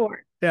year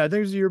before. Yeah, I think it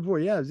was the year before.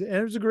 Yeah, and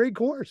it was a great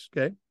course.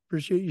 Okay.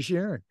 Appreciate you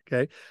sharing.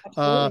 Okay.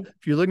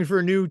 If you're looking for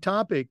a new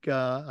topic,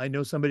 I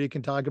know somebody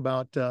can talk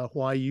about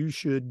why you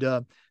should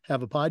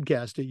have a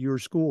podcast at your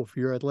school for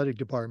your athletic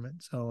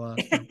department. So,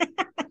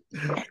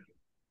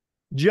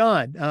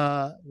 John,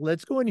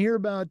 let's go and hear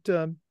about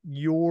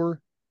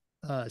your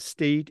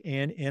state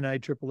and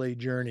NIAAA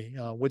journey.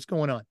 What's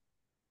going on?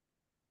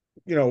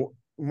 You know,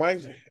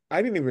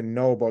 I didn't even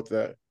know about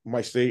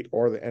my state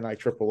or the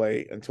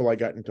NIAAA until I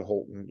got into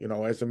Holton. You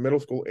know, as a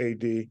middle school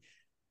AD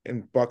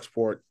in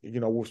Bucksport, you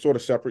know, we're sort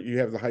of separate. You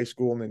have the high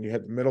school and then you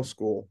have the middle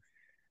school.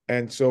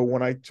 And so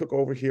when I took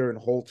over here in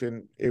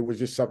Holton, it was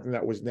just something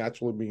that was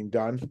naturally being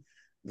done,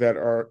 that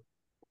our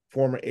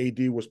former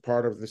AD was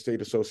part of the state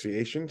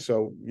association.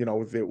 So, you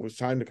know, if it was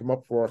time to come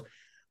up for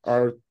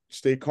our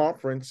state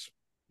conference,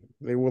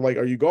 they were like,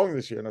 are you going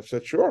this year? And I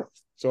said, sure.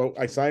 So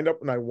I signed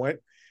up and I went.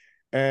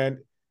 And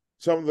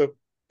some of the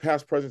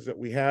past presidents that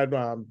we had,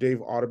 Dave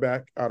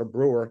Otterback out of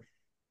Brewer,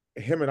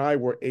 him and I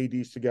were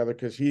ADs together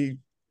because he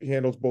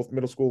handles both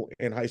middle school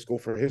and high school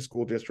for his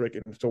school district.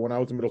 And so when I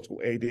was a middle school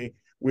AD,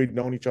 we'd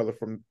known each other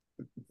from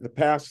the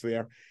past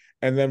there.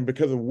 And then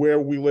because of where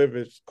we live,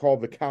 it's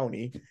called the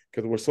county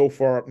because we're so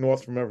far up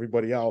north from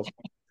everybody else.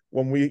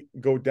 When we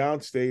go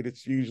downstate,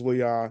 it's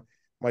usually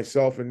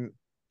myself and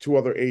two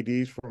other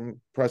ADs from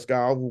Presque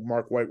Isle, who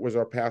Mark White was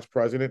our past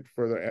president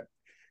for the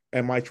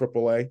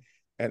MIAAA,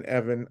 and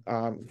Evan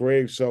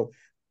Graves. So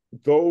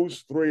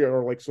those three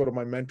are like sort of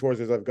my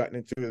mentors as I've gotten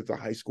into the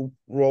high school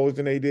role as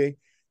an AD.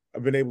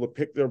 I've been able to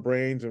pick their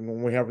brains, and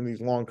when we're having these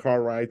long car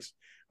rides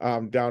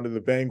down to the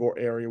Bangor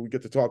area, we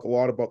get to talk a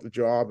lot about the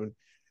job and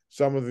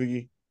some of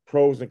the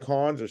pros and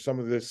cons, or some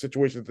of the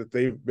situations that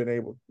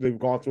they've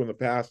gone through in the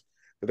past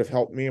that have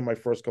helped me in my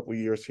first couple of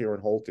years here in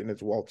Holton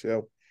as well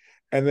too.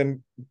 And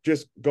then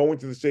just going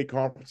to the state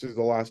conferences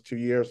the last 2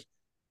 years,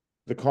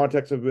 the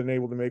contacts I've been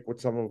able to make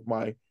with some of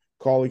my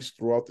colleagues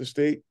throughout the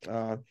state,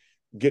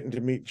 getting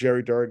to meet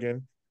Jerry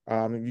Durgan.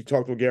 You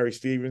talked with Gary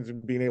Stevens,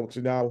 and being able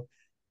to now,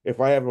 if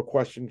I have a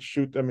question,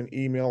 shoot them an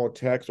email or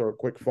text or a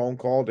quick phone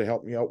call to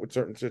help me out with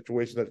certain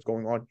situations that's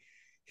going on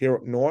here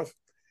up north.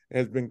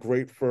 has been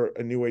great for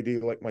a new AD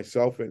like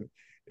myself. And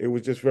it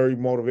was just very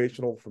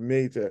motivational for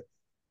me to,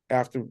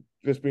 after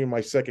this being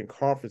my second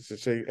conference, to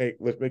say, hey,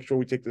 let's make sure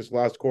we take this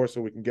last course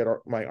so we can get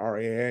my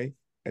RAA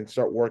and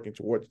start working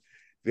towards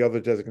the other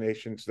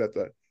designations that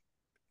the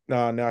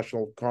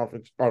national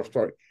conference,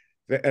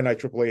 the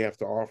NIAAA have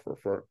to offer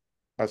for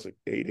us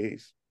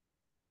ADs.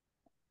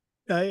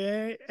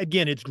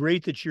 Again, it's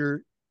great that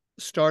you're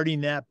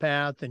starting that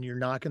path and you're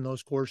knocking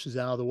those courses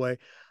out of the way.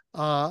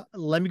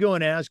 Let me go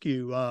and ask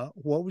you,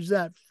 what was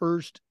that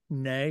first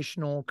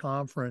national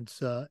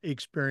conference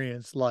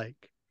experience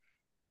like?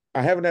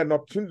 I haven't had an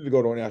opportunity to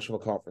go to a national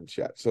conference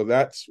yet. So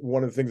that's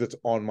one of the things that's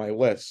on my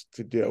list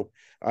to do.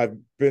 I've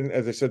been,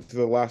 as I said, to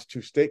the last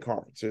 2 state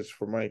conferences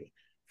for my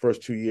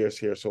first 2 years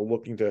here. So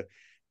looking to,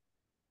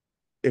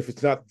 if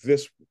it's not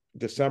this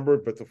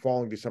December, but the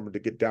following December, to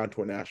get down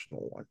to a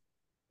national one.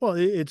 Well,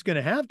 it's going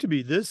to have to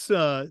be this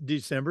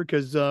December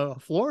because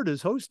Florida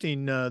is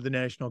hosting the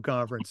national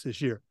conference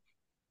this year.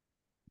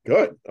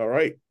 Good. All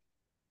right.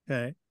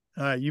 Okay.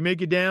 You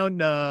make it down.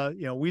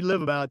 We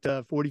live about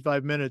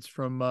 45 minutes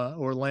from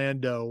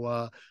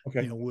Orlando.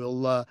 Okay.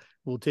 We'll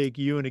take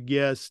you and a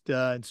guest,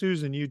 and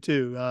Susan, you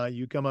too.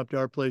 You come up to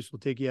our place. We'll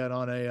take you out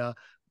on a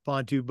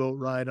pontoon boat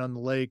ride on the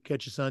lake,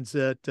 catch a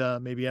sunset,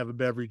 maybe have a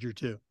beverage or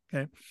two.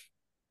 Okay.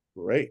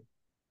 Great.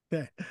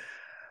 Okay.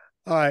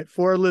 All right.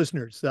 For our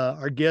listeners,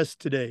 our guests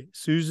today,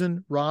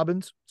 Susan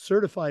Robbins,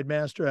 Certified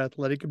Master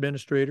Athletic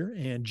Administrator,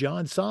 and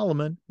John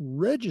Solomon,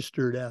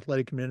 Registered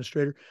Athletic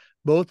Administrator,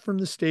 both from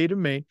the state of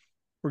Maine.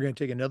 We're going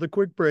to take another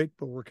quick break,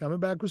 but we're coming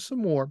back with some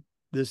more.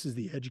 This is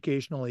the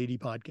Educational AD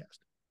Podcast.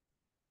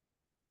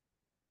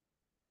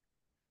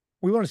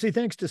 We want to say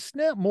thanks to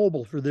Snap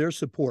Mobile for their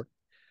support.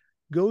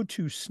 Go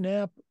to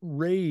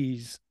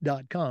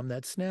snapraise.com.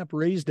 That's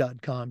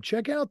snapraise.com.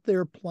 Check out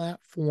their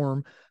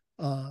platform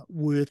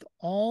with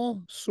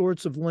all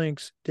sorts of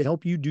links to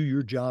help you do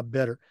your job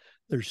better.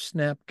 There's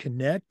Snap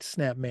Connect,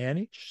 Snap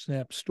Manage,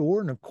 Snap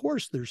Store, and of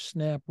course, there's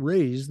Snap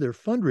Raise, their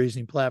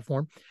fundraising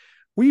platform.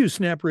 We use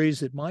Snap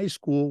Raise at my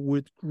school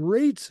with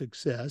great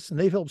success, and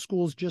they've helped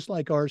schools just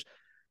like ours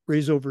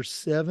raise over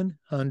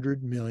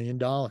 $700 million.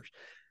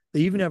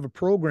 They even have a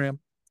program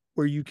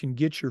where you can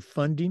get your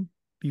funding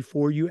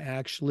before you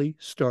actually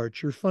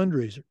start your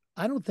fundraiser.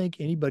 I don't think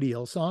anybody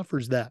else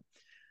offers that.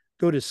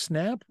 Go to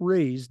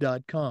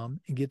snapraise.com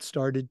and get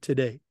started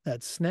today.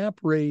 That's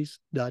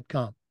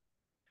snapraise.com.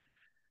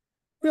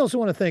 We also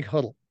want to thank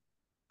Huddle.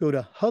 Go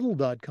to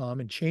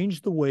huddle.com and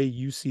change the way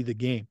you see the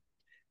game.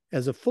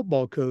 As a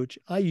football coach,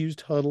 I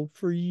used Huddle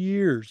for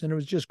years, and it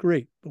was just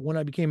great. But when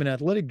I became an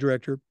athletic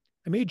director,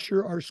 I made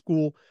sure our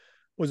school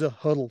was a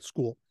Huddle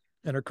school.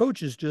 And our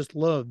coaches just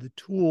loved the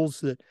tools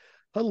that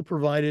Huddle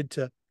provided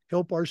to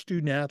help our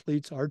student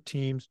athletes, our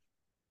teams,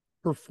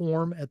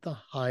 perform at the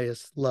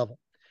highest level.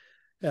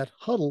 At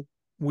Huddle,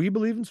 we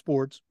believe in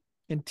sports,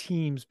 and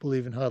teams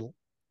believe in Huddle.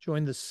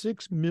 Join the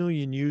 6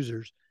 million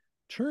users.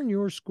 Turn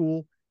your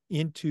school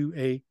into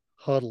a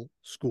Huddle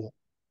school.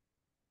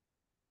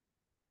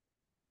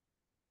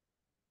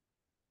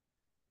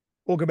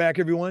 Welcome back,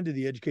 everyone, to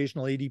the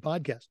Educational AD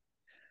Podcast.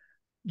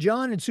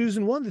 John and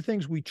Susan, one of the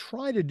things we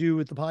try to do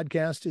with the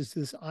podcast is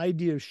this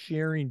idea of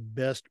sharing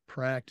best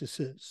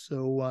practices.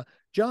 So,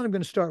 John, I'm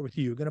going to start with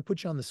you. I'm going to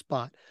put you on the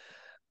spot.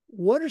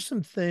 What are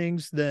some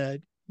things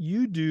that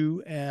you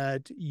do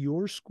at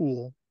your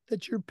school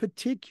that you're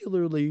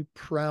particularly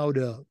proud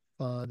of,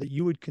 that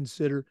you would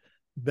consider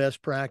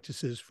best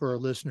practices for our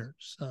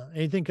listeners?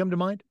 Anything come to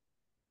mind?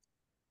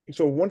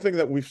 So one thing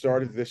that we've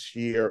started this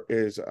year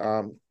is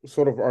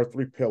sort of our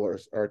 3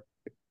 pillars: our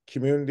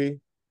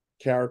community,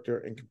 character,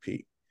 and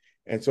compete.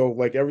 And so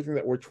like everything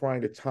that we're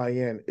trying to tie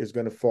in is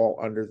going to fall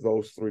under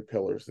those 3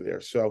 pillars there.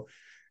 So,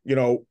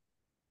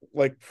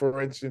 like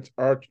for instance,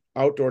 our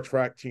outdoor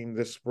track team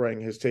this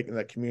spring has taken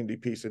that community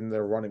piece and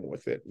they're running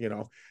with it.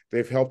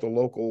 They've helped a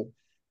local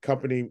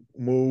company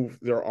move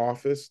their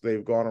office.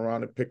 They've gone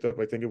around and picked up,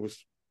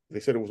 they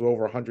said it was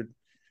over 100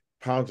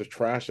 pounds of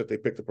trash that they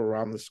picked up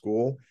around the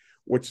school,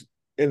 which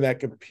in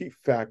that compete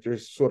factor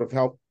sort of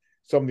help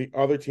some of the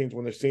other teams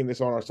when they're seeing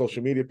this on our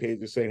social media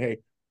pages saying, hey,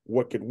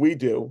 what could we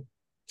do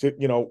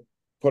to,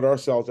 put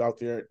ourselves out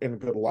there in a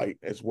good light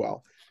as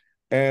well.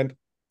 And,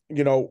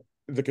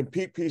 the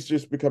compete piece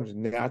just becomes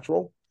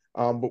natural.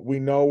 But we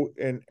know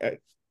in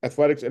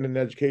athletics and in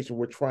education,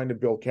 we're trying to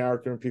build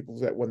character in people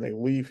that when they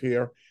leave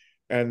here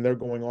and they're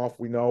going off,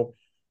 we know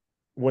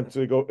if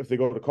they go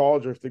to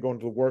college or if they go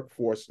into the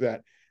workforce,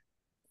 that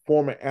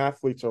former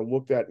athletes are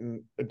looked at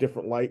in a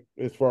different light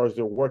as far as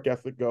their work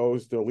ethic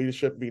goes, their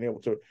leadership, being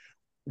able to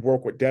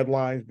work with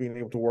deadlines, being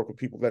able to work with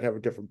people that have a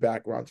different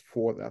backgrounds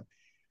for them.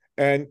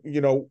 And,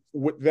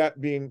 with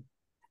that being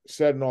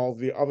said and all,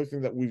 the other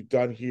thing that we've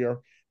done here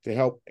to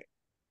help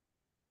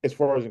as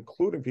far as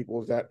including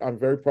people is that I'm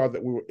very proud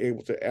that we were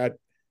able to add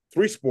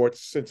 3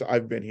 sports since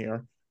I've been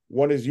here.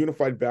 One is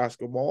unified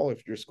basketball.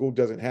 If your school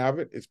doesn't have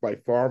it, it's by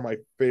far my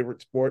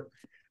favorite sport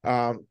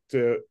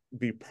to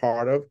be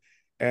part of,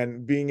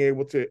 and being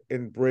able to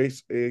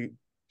embrace a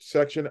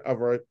section of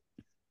our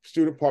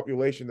student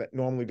population that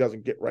normally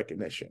doesn't get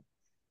recognition.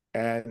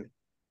 And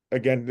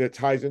again, that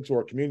ties into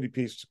our community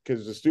piece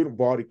because the student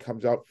body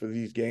comes out for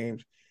these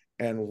games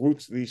and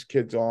roots these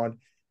kids on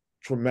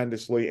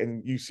tremendously.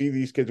 And you see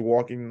these kids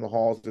walking in the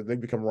halls and they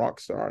become rock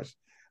stars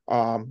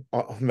on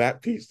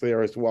that piece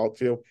there as well,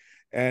 too.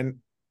 And,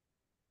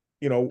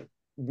 you know,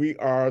 we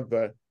are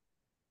the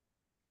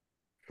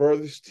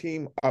furthest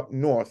team up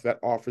north that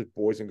offers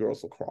boys and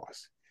girls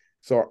lacrosse.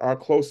 So our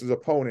closest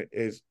opponent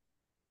is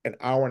an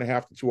hour and a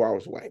half to 2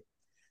 hours away.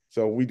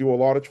 So we do a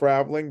lot of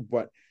traveling,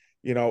 but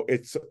you know,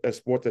 it's a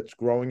sport that's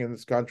growing in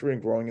this country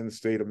and growing in the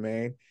state of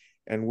Maine.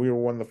 And we were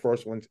one of the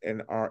first ones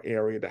in our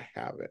area to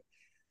have it.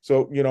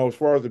 So, you know, as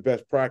far as the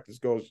best practice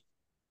goes,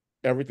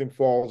 everything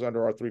falls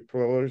under our three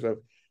pillars of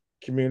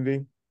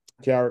community,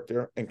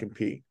 character, and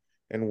compete.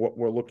 And what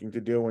we're looking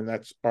to do, and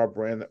that's our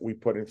brand that we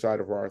put inside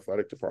of our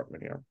athletic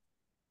department here.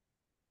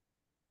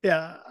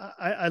 Yeah,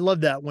 I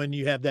love that when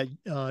you have that,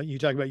 you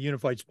talk about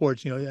unified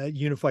sports, you know, that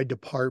unified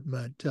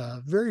department.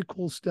 Very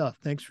cool stuff.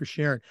 Thanks for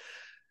sharing.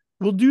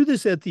 We'll do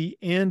this at the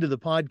end of the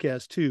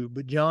podcast too.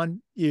 But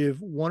John,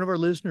 if one of our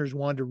listeners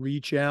wanted to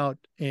reach out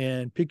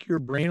and pick your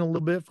brain a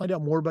little bit, find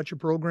out more about your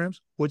programs,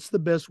 what's the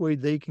best way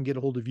they can get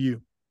a hold of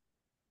you?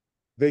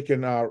 They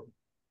can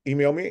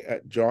email me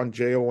at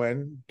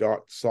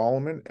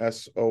johnjon.solomon,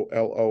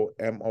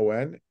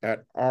 SOLOMON,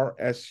 at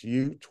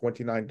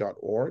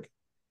rsu29.org.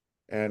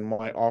 And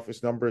my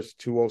office number is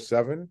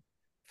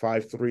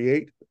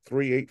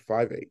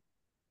 207-538-3858.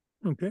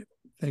 Okay.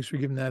 Thanks for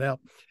giving that out.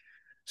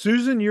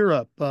 Susan, you're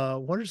up.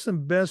 What are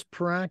some best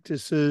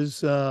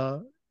practices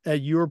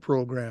at your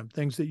program,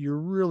 things that you're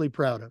really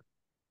proud of?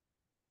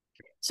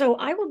 So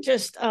I will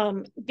just,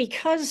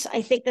 because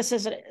I think this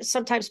is,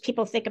 sometimes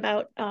people think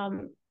about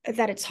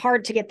that it's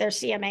hard to get their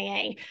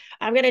CMAA.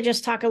 I'm going to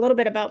just talk a little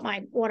bit about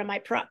my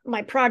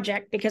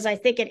project, because I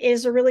think it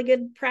is a really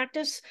good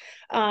practice.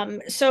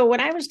 So when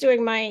I was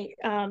doing my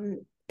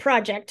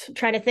project,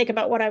 trying to think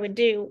about what I would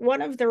do,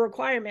 one of the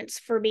requirements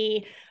for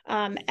me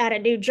at a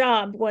new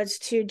job was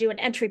to do an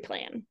entry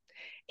plan.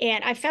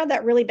 And I found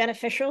that really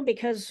beneficial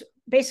because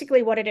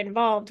basically what it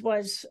involved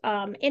was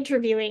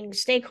interviewing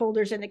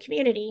stakeholders in the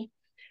community,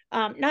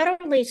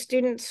 not only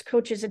students,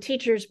 coaches, and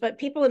teachers, but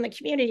people in the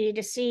community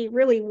to see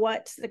really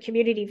what the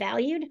community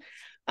valued.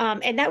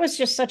 And that was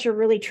just such a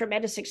really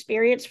tremendous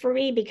experience for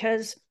me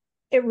because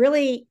it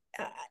really,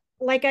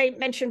 like I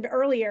mentioned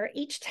earlier,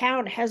 each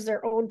town has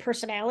their own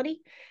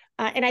personality.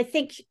 And I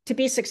think to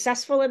be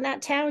successful in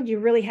that town, you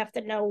really have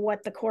to know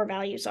what the core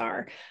values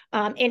are.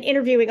 And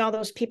interviewing all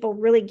those people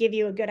really give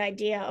you a good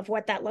idea of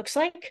what that looks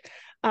like.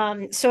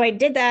 So I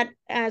did that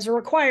as a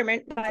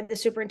requirement by the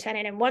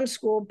superintendent in one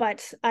school,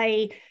 but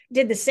I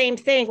did the same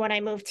thing when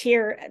I moved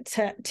here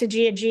to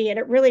G&G, and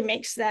it really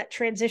makes that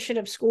transition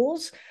of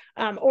schools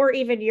or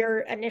even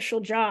your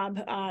initial job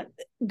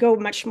go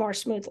much more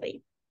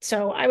smoothly.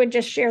 So I would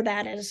just share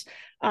that as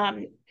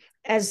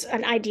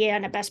an idea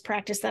and a best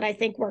practice that I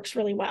think works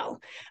really well.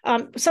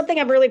 Something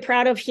I'm really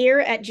proud of here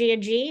at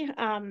G&G,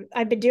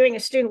 I've been doing a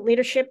student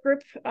leadership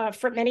group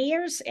for many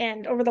years,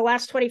 and over the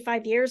last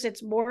 25 years,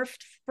 it's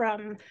morphed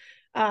from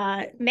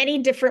many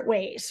different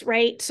ways,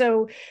 right?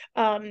 So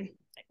I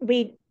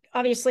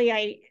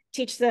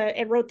teach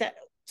and wrote that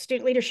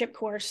student leadership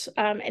course,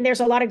 and there's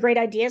a lot of great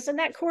ideas in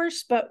that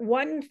course, but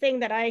one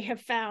thing that I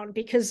have found,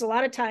 because a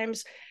lot of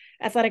times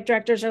athletic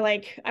directors are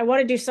like, I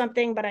want to do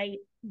something, but I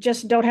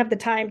just don't have the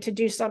time to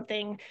do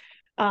something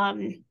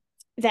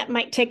that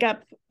might take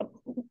up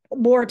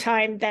more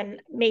time than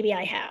maybe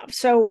I have.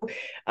 So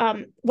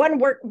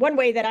one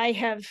way that I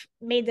have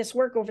made this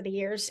work over the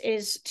years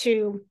is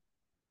to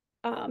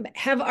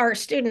have our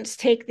students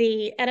take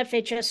the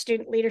NFHS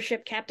Student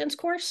Leadership Captains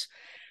course.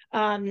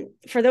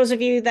 For those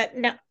of you that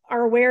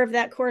are aware of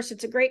that course,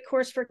 it's a great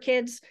course for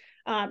kids,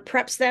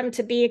 preps them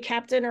to be a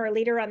captain or a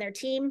leader on their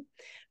team.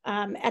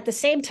 At the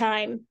same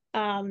time,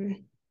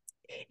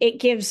 it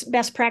gives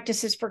best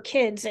practices for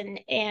kids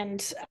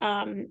and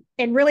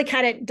really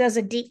kind of does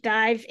a deep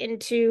dive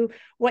into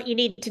what you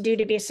need to do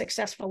to be a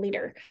successful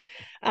leader,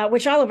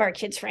 which all of our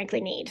kids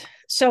frankly need.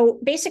 So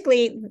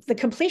basically the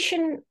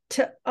completion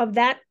of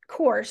that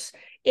course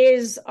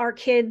is our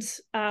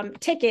kids'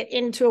 ticket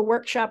into a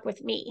workshop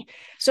with me.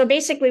 So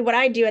basically what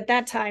I do at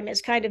that time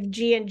is kind of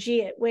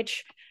G&G it,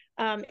 which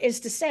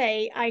is to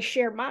say I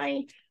share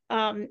my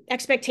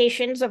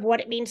expectations of what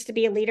it means to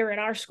be a leader in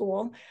our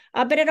school.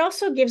 But it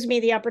also gives me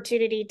the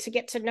opportunity to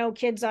get to know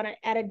kids at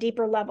a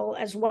deeper level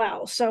as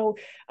well. So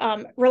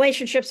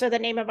relationships are the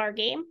name of our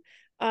game.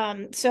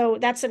 So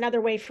that's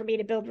another way for me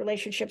to build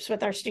relationships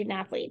with our student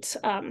athletes.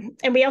 And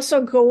we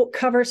also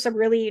cover some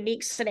really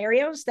unique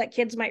scenarios that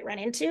kids might run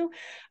into.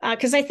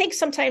 Because I think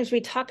sometimes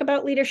we talk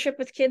about leadership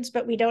with kids,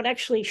 but we don't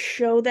actually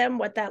show them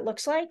what that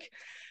looks like.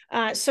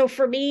 So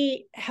for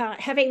me,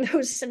 having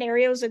those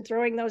scenarios and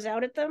throwing those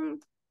out at them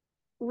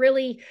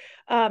really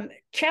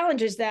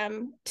challenges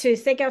them to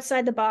think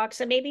outside the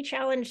box and maybe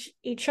challenge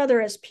each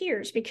other as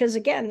peers, because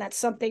again, that's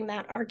something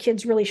that our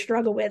kids really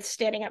struggle with,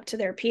 standing up to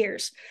their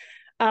peers.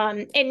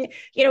 And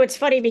you know, it's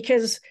funny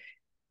because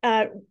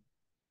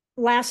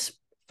last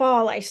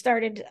fall I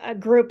started a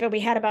group and we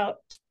had about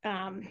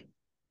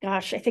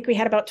gosh, I think we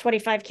had about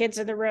 25 kids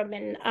in the room,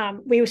 and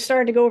we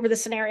started to go over the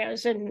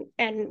scenarios, and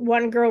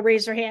one girl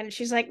raised her hand.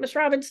 She's like, Miss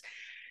Robbins,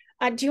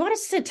 do you want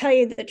us to tell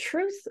you the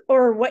truth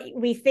or what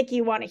we think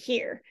you want to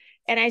hear?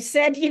 And I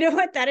said, you know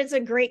what, that is a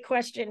great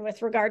question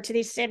with regard to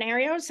these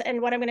scenarios.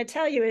 And what I'm going to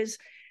tell you is,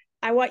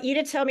 I want you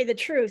to tell me the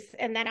truth,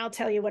 and then I'll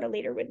tell you what a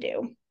leader would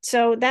do.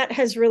 So that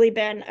has really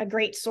been a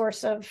great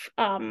source of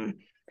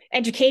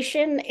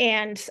education,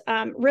 and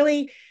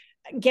really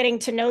getting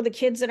to know the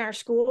kids in our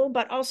school,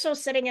 but also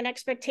setting an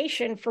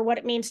expectation for what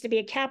it means to be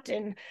a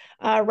captain,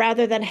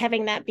 rather than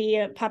having that be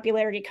a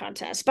popularity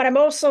contest. But I'm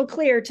also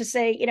clear to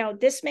say, you know,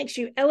 this makes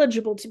you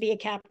eligible to be a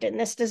captain.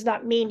 This does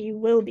not mean you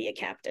will be a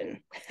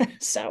captain.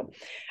 So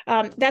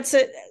that's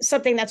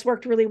something that's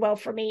worked really well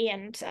for me.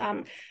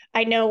 And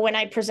I know when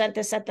I present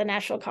this at the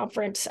national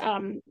conference,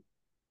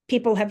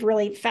 people have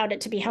really found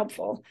it to be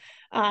helpful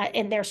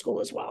in their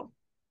school as well.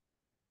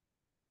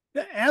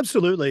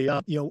 Absolutely.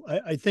 I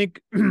think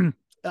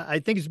I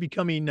think it's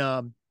becoming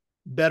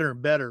better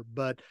and better.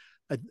 But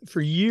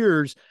for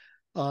years,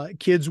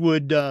 kids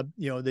would,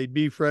 they'd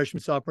be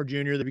freshman, sophomore,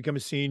 junior, they become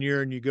a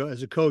senior, and you go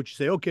as a coach, you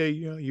say, okay,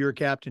 you're a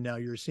captain now,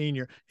 you're a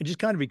senior, and just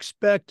kind of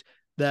expect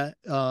that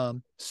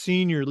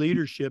senior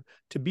leadership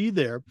to be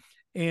there.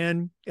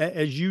 And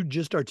as you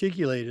just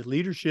articulated,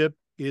 leadership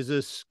is a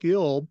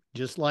skill,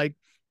 just like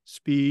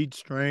speed,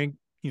 strength,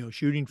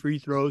 shooting free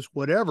throws,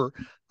 whatever,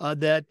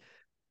 that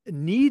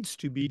needs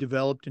to be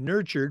developed and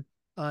nurtured,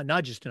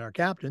 not just in our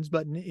captains,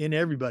 but in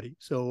everybody.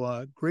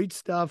 So great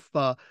stuff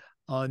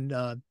on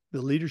the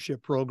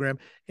leadership program.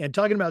 And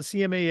talking about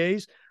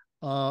CMAAs,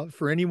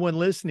 for anyone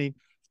listening,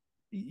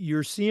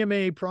 your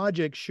CMAA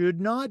project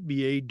should not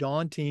be a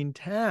daunting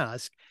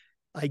task.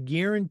 I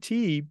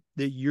guarantee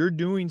that you're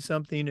doing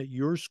something at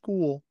your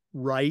school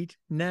right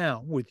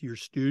now with your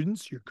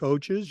students, your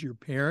coaches, your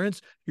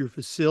parents, your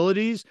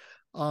facilities.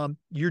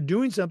 You're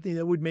doing something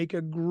that would make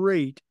a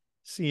great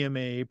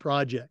CMAA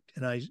project.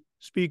 And I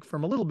speak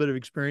from a little bit of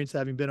experience,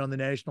 having been on the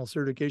National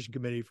Certification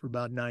Committee for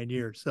about 9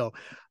 years. So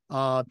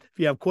if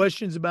you have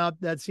questions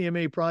about that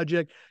CMAA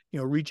project,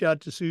 reach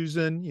out to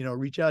Susan,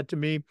 reach out to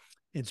me.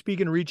 And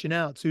speaking of reaching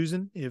out,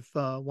 Susan, if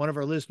one of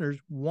our listeners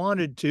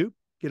wanted to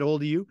get a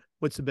hold of you,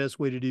 what's the best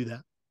way to do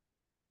that?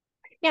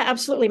 Yeah,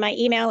 absolutely. My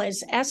email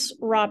is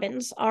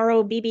srobbins,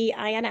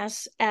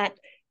 ROBBINS, at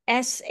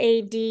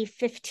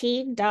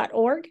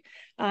sad15.org.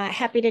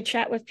 Happy to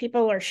chat with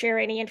people or share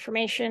any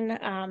information.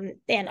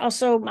 And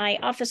also my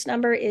office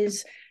number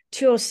is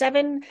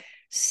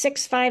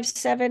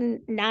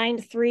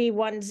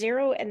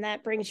 207-657-9310. And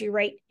that brings you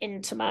right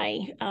into my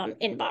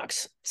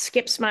inbox.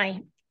 Skips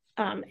my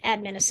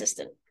admin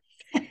assistant.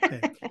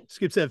 Okay.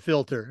 Skips that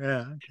filter.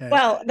 Yeah. Okay.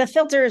 Well, the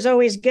filter is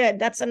always good.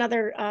 That's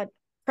another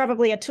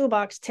probably a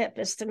toolbox tip,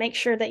 is to make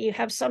sure that you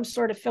have some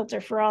sort of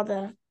filter for all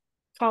the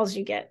calls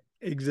you get.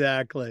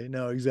 Exactly.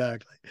 No,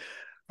 exactly.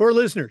 For our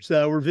listeners,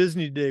 we're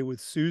visiting today with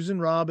Susan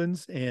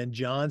Robbins and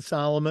John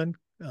Solomon,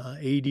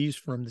 ADs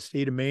from the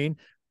state of Maine.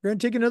 We're going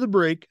to take another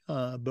break,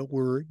 but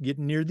we're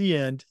getting near the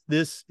end.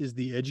 This is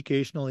the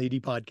Educational AD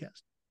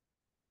Podcast.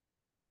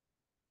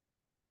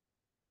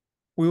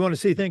 We want to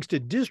say thanks to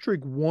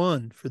District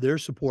 1 for their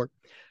support.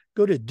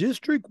 Go to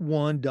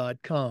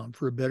district1.com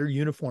for a better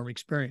uniform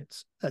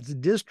experience. That's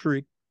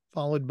district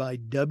followed by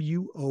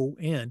WON.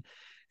 And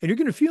you're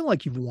going to feel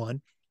like you've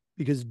won,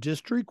 because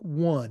District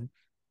 1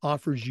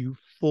 offers you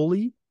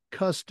fully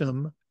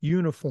custom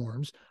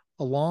uniforms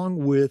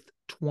along with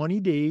 20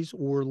 days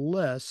or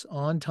less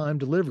on-time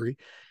delivery.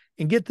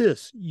 And get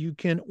this, you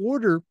can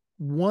order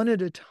one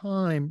at a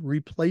time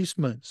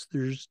replacements.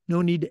 There's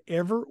no need to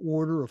ever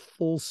order a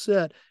full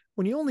set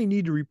when you only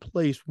need to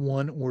replace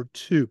one or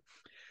two.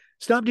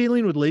 Stop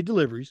dealing with late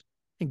deliveries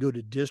and go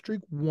to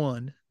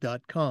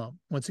district1.com.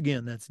 Once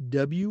again, that's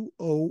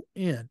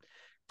WON.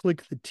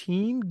 Click the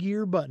Team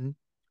Gear button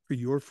for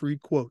your free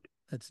quote.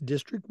 That's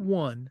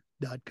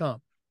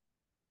district1.com.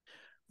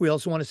 We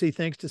also want to say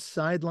thanks to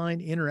Sideline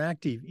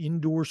Interactive,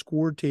 indoor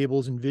score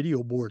tables and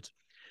video boards.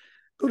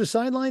 Go to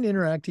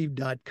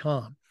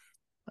sidelineinteractive.com.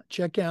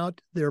 Check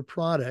out their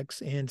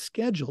products and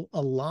schedule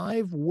a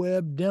live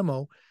web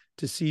demo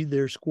to see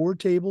their score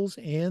tables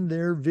and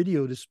their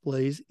video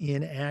displays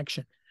in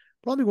action.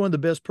 Probably one of the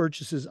best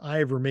purchases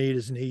I ever made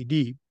as an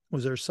AD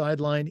was our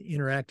Sideline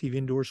Interactive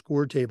indoor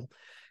score table.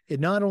 It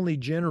not only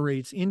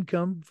generates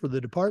income for the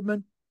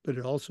department, but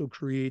it also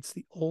creates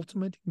the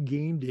ultimate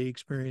game day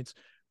experience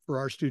for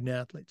our student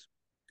athletes.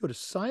 Go to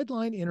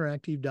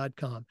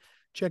sidelineinteractive.com.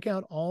 Check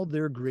out all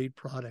their great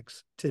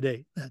products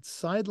today. That's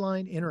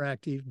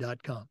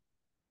sidelineinteractive.com.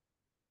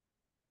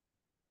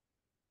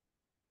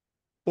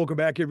 Welcome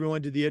back,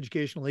 everyone, to the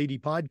Educational AD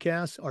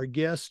Podcast. Our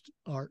guests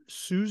are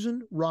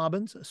Susan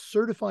Robbins, a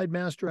certified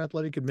master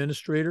athletic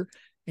administrator,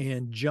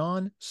 and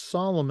John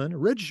Solomon, a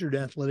registered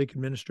athletic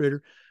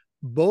administrator,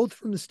 both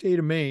from the state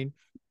of Maine.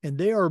 And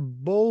they are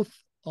both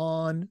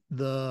on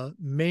the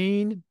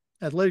Maine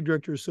Athletic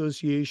Director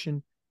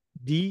Association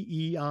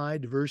DEI,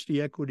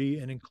 Diversity, Equity,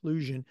 and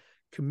Inclusion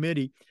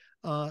Committee.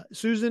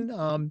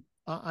 Susan,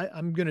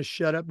 I'm going to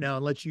shut up now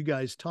and let you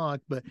guys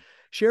talk, but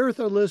share with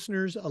our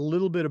listeners a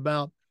little bit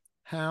about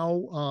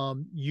how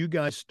you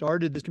guys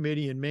started this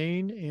committee in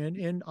Maine,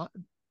 and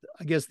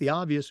I guess the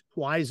obvious,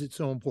 why is it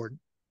so important?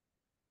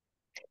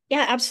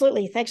 Yeah,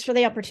 absolutely. Thanks for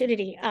the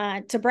opportunity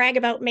to brag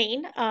about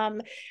Maine.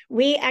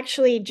 We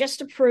actually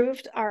just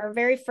approved our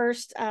very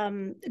first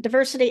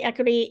diversity,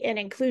 equity, and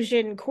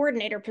inclusion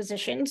coordinator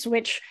positions,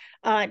 which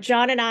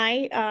John and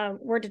I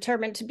were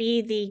determined to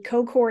be the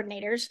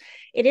co-coordinators.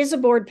 It is a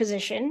board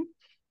position,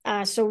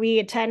 so we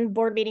attend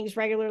board meetings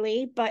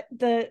regularly, but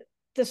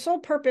the sole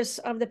purpose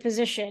of the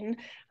position,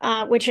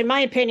 which in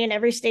my opinion,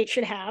 every state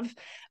should have,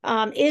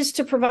 is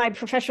to provide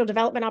professional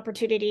development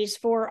opportunities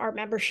for our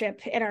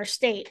membership in our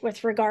state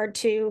with regard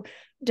to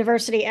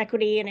diversity,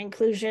 equity, and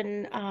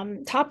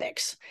inclusion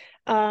topics.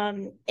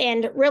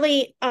 And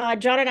really,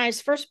 John and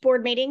I's first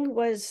board meeting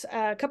was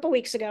a couple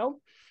weeks ago,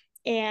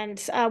 and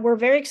we're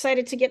very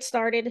excited to get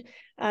started.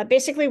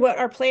 Basically, what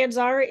our plans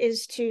are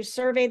is to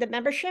survey the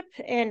membership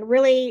and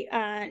really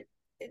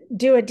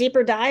do a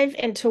deeper dive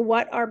into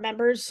what our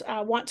members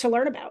want to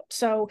learn about.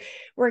 So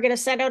we're going to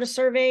send out a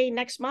survey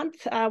next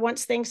month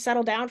once things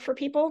settle down for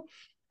people,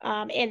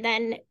 and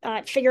then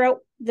figure out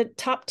the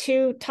top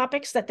 2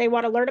 topics that they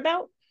want to learn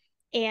about,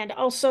 and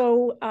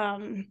also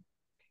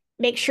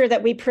make sure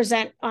that we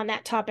present on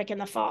that topic in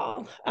the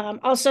fall.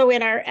 Also,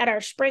 at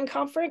our spring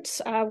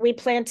conference, we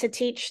plan to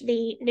teach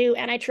the new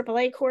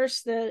NIAAA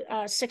course, the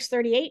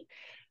 638.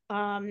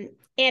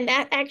 And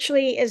that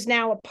actually is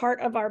now a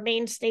part of our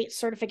Maine state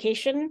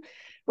certification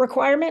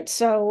requirement.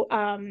 So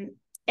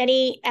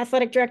any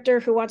athletic director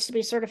who wants to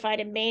be certified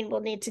in Maine will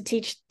need to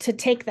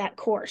take that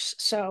course.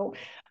 So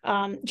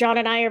John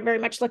and I are very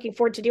much looking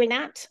forward to doing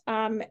that.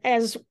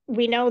 As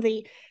we know,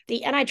 the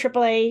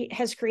NIAAA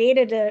has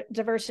created a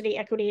diversity,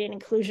 equity, and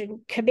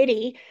inclusion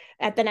committee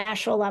at the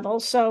national level.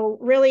 So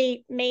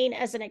really, Maine,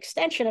 as an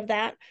extension of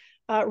that,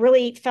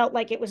 really felt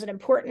like it was an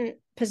important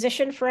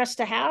position for us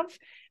to have.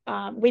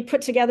 We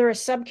put together a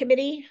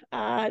subcommittee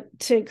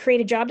to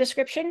create a job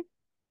description,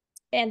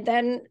 and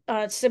then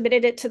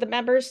submitted it to the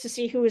members to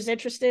see who was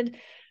interested.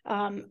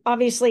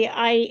 Obviously,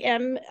 I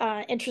am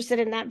interested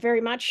in that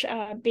very much,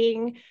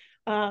 being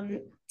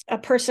a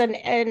person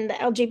in the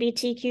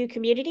LGBTQ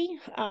community,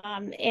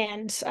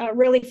 and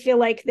really feel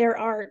like there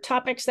are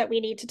topics that we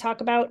need to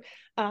talk about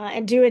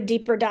and do a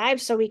deeper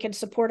dive so we can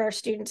support our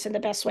students in the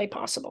best way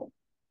possible.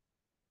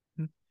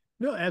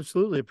 No,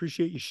 absolutely.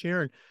 Appreciate you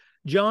sharing.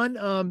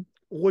 John,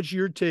 what's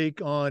your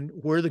take on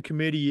where the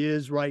committee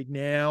is right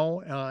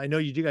now? I know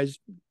you guys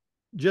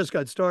just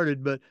got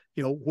started, but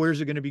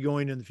where's it going to be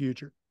going in the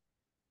future?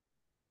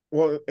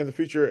 Well, in the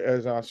future,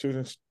 as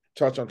Susan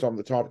touched on some of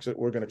the topics that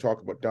we're going to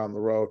talk about down the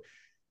road,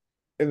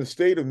 in the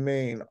state of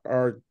Maine,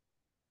 our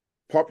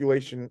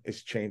population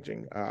is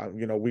changing.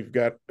 We've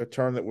got a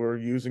term that we're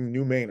using,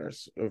 new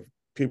Mainers, of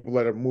people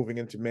that are moving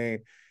into Maine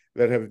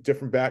that have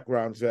different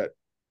backgrounds that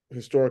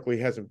historically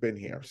hasn't been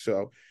here.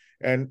 So,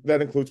 and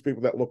that includes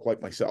people that look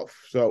like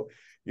myself. So,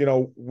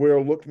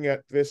 we're looking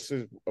at this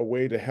as a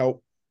way to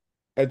help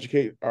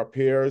educate our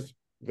peers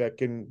that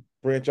can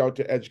branch out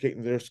to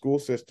educating their school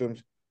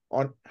systems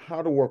on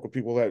how to work with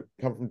people that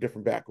come from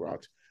different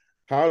backgrounds,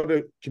 how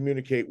to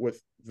communicate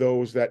with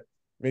those that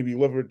maybe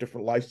live a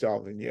different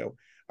lifestyle than you.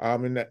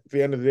 And at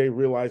the end of the day,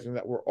 realizing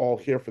that we're all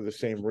here for the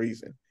same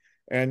reason.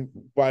 And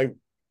by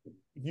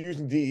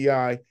using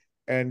DEI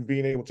and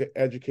being able to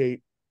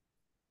educate,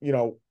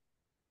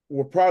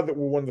 we're proud that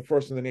we're one of the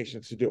first in the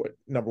nation to do it,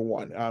 number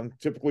one.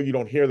 Typically, you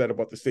don't hear that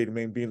about the state of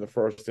Maine being the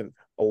first in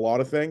a lot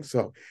of things.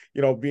 So,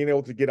 being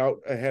able to get out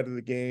ahead of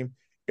the game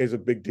is a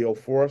big deal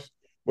for us.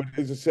 But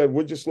as I said,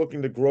 we're just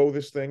looking to grow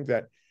this thing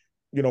that,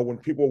 when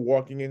people are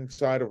walking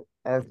inside of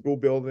our school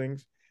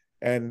buildings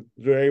and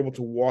they're able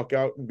to walk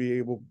out and be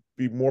able to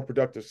be more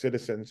productive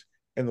citizens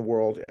in the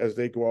world as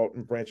they go out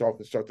and branch off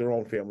and start their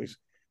own families,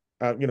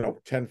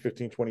 10,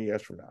 15, 20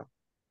 years from now.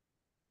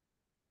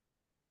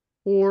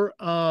 Or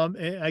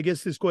I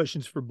guess this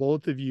question's for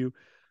both of you.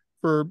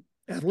 For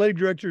athletic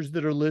directors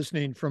that are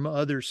listening from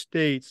other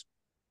states,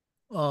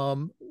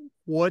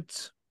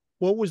 what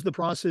was the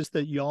process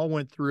that y'all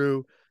went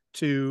through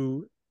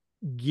to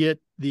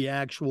get the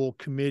actual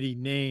committee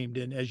named?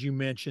 And as you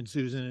mentioned,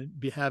 Susan,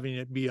 having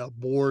it be a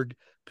board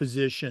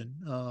position,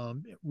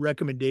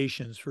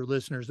 recommendations for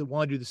listeners that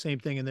want to do the same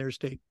thing in their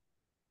state.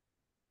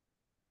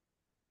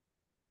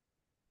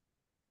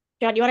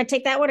 John, you want to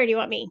take that one, or do you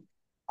want me?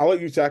 I'll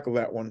let you tackle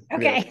that one.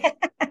 Okay.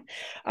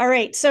 All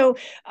right. So,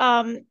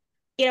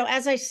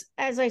 as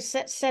I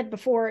said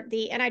before,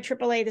 the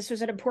NIAAA, this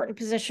was an important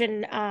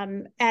position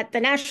at the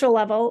national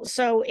level.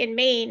 So in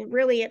Maine,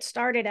 really, it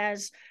started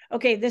as,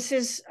 okay, this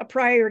is a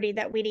priority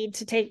that we need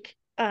to take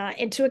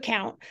into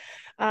account.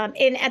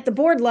 And at the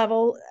board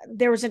level,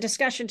 there was a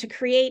discussion to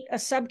create a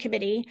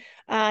subcommittee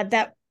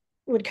that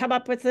would come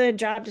up with a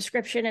job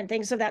description and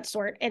things of that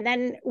sort. And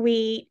then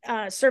we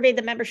surveyed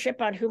the membership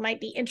on who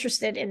might be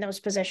interested in those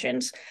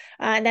positions.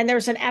 And then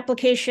there's an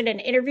application and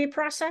interview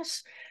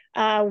process.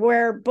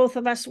 where both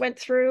of us went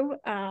through.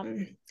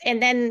 And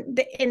then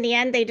in the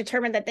end, they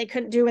determined that they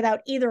couldn't do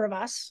without either of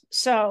us.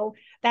 So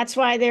that's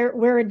why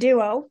we're a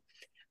duo.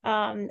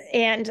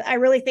 And I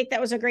really think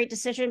that was a great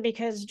decision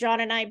because John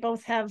and I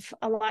both have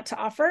a lot to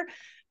offer,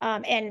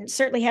 and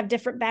certainly have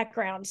different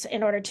backgrounds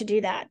in order to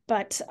do that.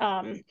 But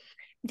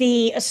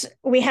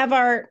we have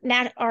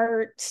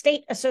our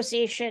state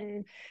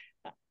association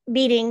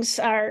meetings,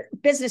 our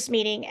business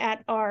meeting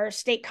at our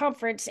state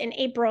conference in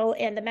April,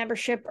 and the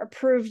membership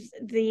approved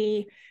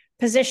the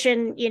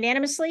position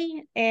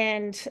unanimously.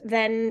 And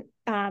then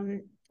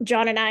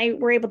John and I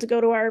were able to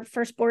go to our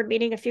first board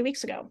meeting a few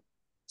weeks ago.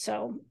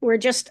 So we're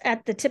just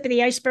at the tip of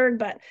the iceberg,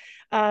 but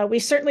we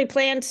certainly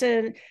plan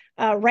to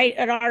write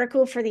an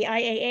article for the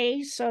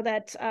IAA so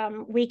that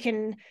we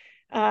can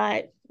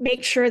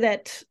make sure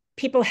that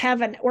people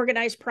have an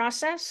organized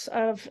process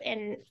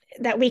and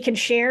that we can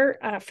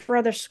share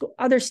for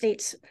other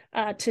states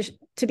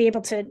to be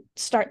able to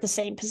start the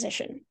same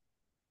position.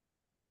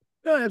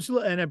 No,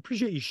 absolutely. And I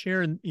appreciate you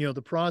sharing,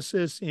 the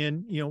process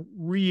and,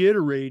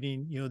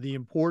 reiterating, the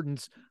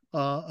importance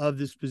of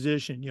this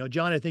position.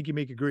 John, I think you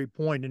make a great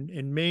point.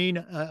 And Maine,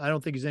 I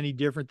don't think is any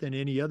different than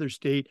any other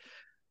state.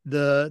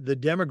 The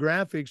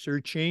demographics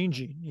are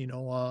changing.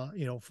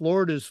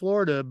 Florida is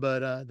Florida,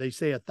 but they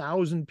say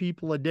 1,000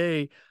 people a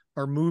day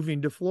are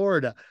moving to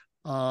Florida.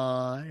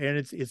 And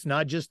it's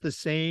not just the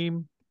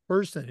same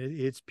person.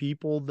 It's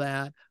people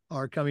that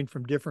are coming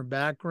from different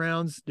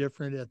backgrounds,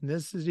 different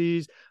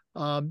ethnicities,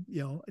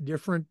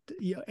 different,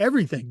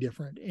 everything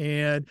different.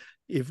 And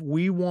if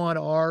we want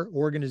our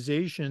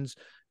organizations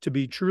to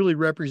be truly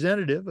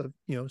representative of,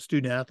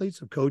 student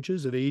athletes, of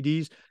coaches, of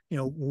ADs,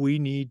 we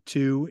need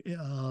to,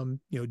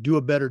 do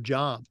a better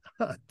job,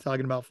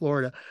 talking about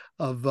Florida,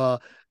 of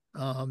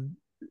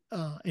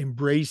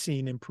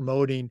embracing and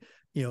promoting,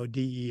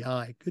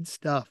 DEI. Good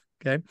stuff.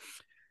 Okay.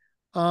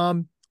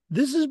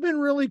 This has been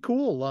really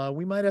cool.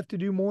 We might have to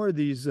do more of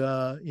these,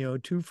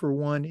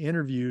 2-for-1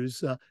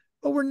 interviews,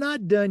 but we're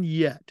not done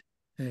yet.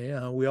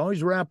 We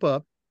always wrap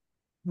up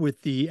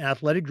with the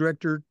Athletic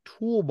Director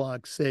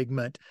Toolbox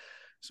segment.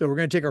 So we're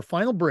going to take our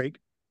final break,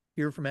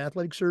 hear from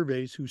Athletic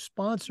Surveys, who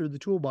sponsor the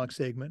Toolbox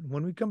segment. And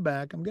when we come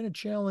back, I'm going to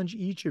challenge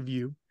each of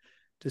you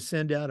to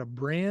send out a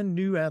brand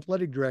new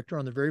athletic director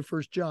on their very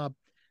first job,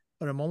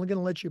 but I'm only going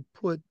to let you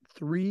put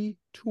 3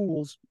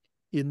 tools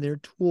in their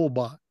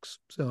toolbox.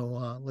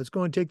 So let's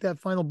go and take that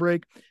final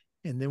break,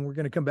 and then we're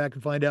going to come back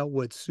and find out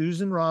what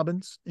Susan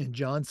Robbins and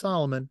John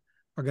Solomon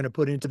are going to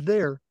put into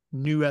their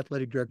new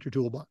athletic director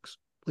toolbox.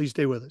 Please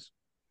stay with us.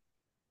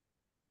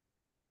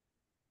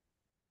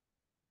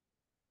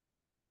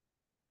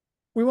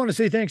 We want to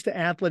say thanks to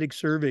Athletic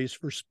Surveys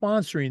for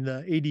sponsoring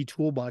the AD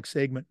Toolbox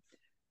segment.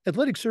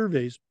 Athletic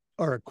Surveys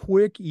are a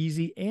quick,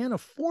 easy, and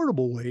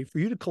affordable way for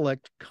you to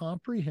collect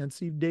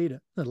comprehensive data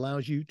that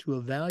allows you to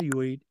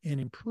evaluate and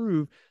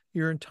improve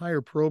your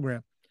entire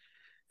program.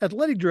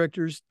 Athletic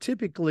directors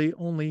typically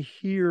only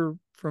hear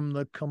from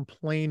the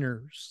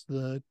complainers,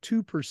 the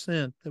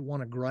 2% that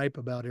want to gripe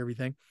about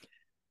everything.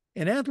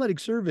 And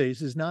Athletic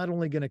Surveys is not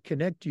only going to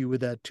connect you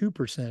with that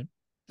 2%,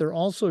 they're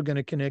also going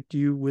to connect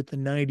you with the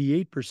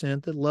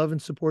 98% that love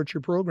and support your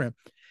program.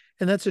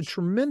 And that's a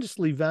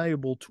tremendously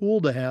valuable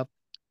tool to have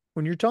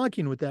when you're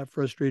talking with that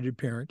frustrated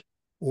parent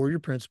or your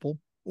principal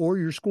or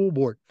your school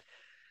board.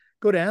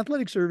 Go to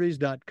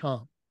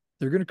athleticsurveys.com.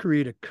 They're going to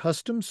create a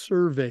custom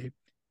survey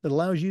that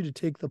allows you to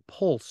take the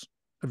pulse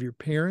of your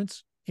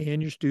parents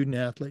and your student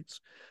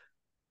athletes.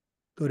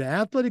 Go to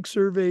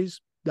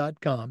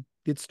athleticsurveys.com.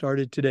 Get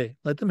started today.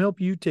 Let them help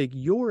you take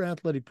your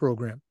athletic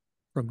program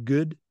from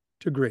good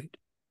to great.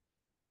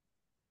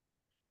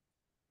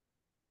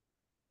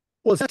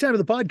 Well, it's that time of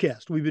the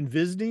podcast. We've been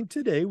visiting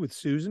today with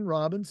Susan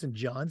Robbins and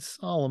John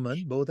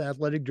Solomon, both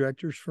athletic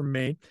directors from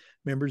Maine,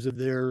 members of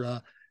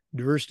their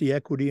Diversity,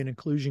 Equity, and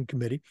Inclusion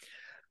Committee.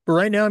 But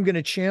right now, I'm going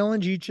to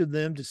challenge each of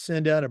them to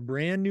send out a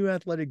brand new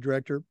athletic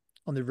director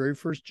on their very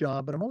first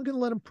job, and I'm only going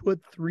to let them put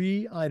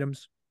 3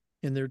 items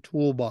in their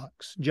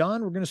toolbox.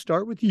 John, we're going to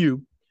start with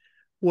you.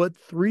 What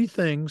 3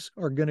 things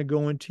are going to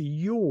go into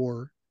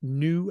your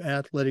new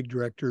athletic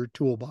director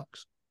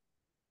toolbox?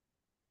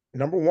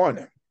 Number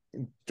 1,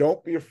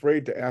 don't be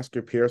afraid to ask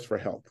your peers for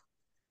help.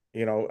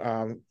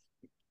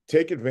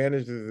 Take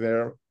advantage of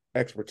their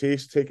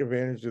expertise, take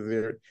advantage of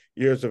their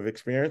years of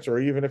experience, or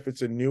even if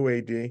it's a new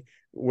AD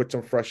with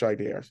some fresh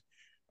ideas.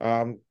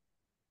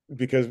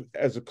 Because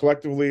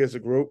collectively as a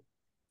group,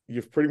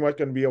 you're pretty much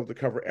going to be able to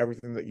cover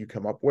everything that you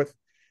come up with.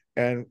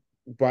 And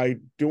by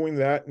doing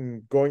that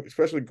and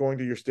especially going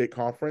to your state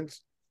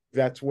conference,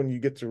 that's when you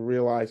get to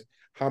realize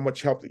how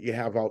much help that you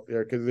have out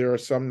there. Because there are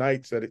some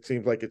nights that it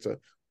seems like it's a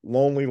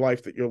lonely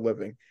life that you're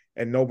living,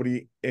 and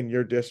nobody in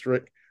your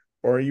district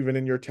or even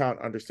in your town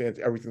understands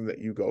everything that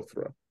you go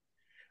through.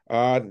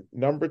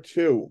 Number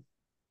 2,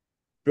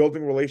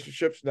 building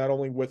relationships, not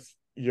only with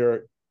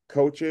your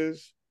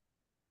coaches,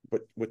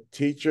 but with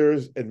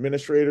teachers,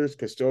 administrators,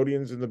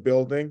 custodians in the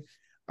building.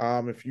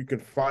 If you can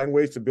find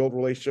ways to build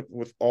relationship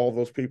with all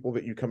those people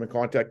that you come in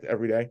contact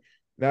every day,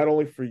 not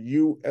only for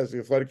you as the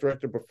athletic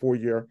director, but for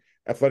your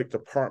athletic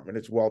department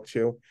as well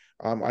too.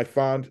 I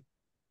found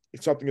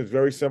something that's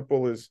very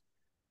simple is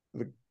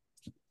the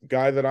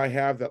guy that I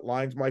have that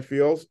lines my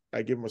fields,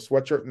 I give him a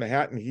sweatshirt and a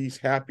hat, and he's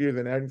happier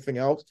than anything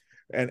else.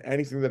 And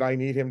anything that I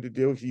need him to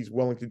do, he's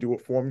willing to do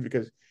it for me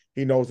because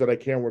he knows that I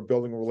care. We're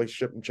building a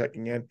relationship and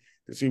checking in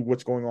to see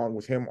what's going on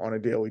with him on a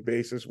daily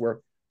basis, where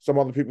some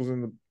other people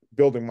in the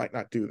building might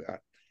not do that.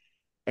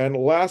 And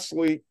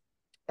lastly,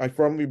 I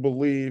firmly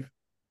believe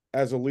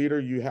as a leader,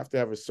 you have to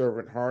have a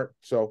servant heart.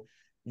 So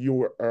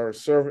you are a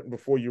servant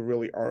before you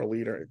really are a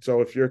leader.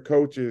 So if your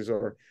coaches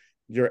or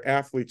your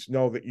athletes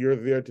know that you're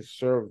there to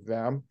serve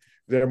them,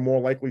 they're more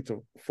likely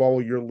to follow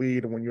your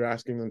lead when you're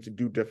asking them to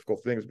do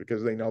difficult things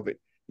because they know that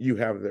you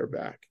have their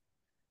back.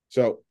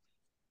 So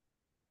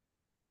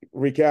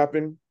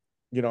recapping,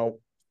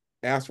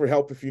 ask for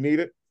help if you need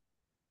it,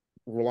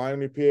 rely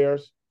on your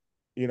peers,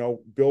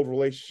 build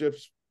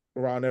relationships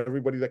around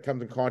everybody that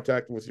comes in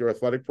contact with your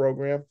athletic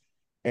program,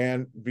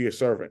 and be a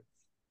servant.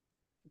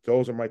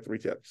 Those are my 3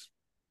 tips.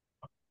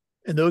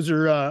 And those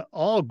are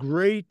all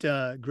great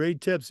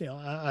tips.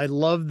 I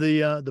love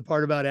the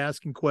part about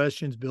asking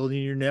questions,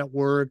 building your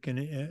network,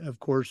 and of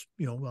course,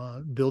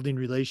 building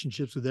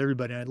relationships with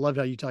everybody. I love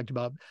how you talked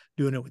about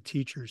doing it with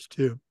teachers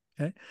too.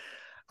 Okay.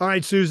 All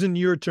right, Susan,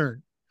 your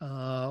turn.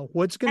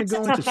 What's going to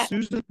go into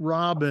Susan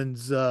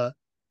Robbins'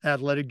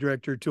 athletic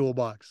director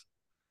toolbox?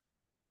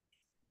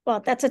 Well,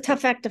 that's a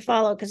tough act to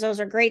follow because those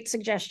are great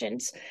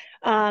suggestions.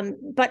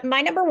 But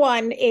my number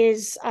 1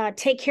 is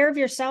take care of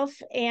yourself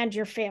and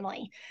your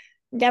family.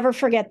 Never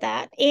forget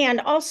that. And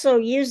also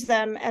use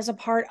them as a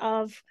part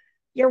of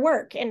your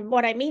work. And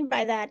what I mean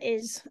by that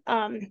is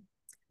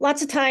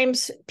lots of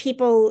times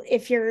people,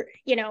 if you're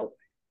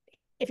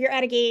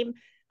at a game,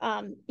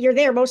 you're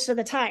there most of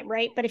the time,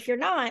 right? But if you're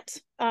not,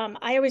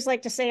 I always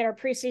like to say at our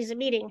preseason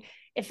meeting,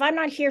 if I'm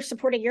not here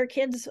supporting your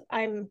kids,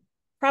 I'm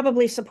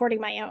probably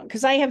supporting my own,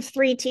 because I have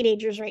 3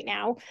 teenagers right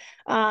now.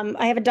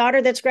 I have a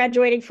daughter that's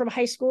graduating from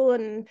high school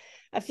in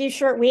a few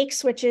short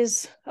weeks, which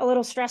is a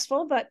little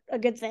stressful, but a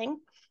good thing.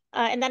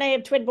 And then I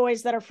have twin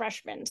boys that are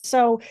freshmen.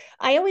 So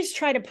I always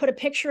try to put a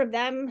picture of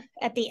them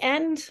at the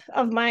end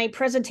of my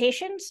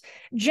presentations,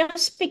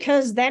 just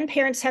because then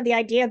parents have the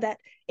idea that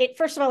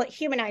first of all, it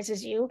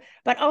humanizes you,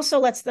 but also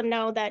lets them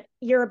know that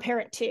you're a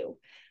parent too,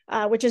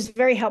 which is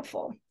very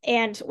helpful.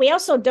 And we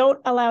also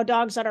don't allow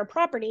dogs on our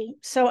property.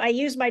 So I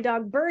use my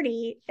dog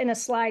Birdie in a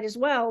slide as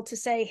well to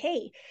say,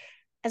 hey,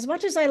 as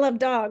much as I love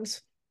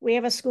dogs, we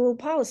have a school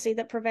policy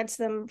that prevents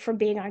them from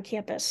being on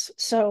campus.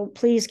 So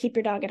please keep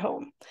your dog at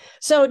home.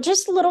 So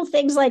just little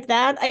things like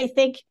that. I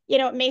think,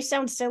 it may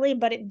sound silly,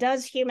 but it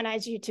does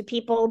humanize you to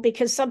people,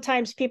 because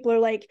sometimes people are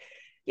like,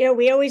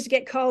 we always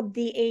get called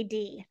the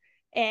AD.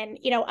 And,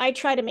 I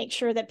try to make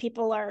sure that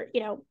people are,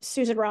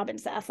 Susan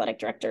Robbins, the athletic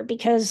director,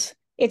 because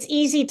it's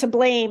easy to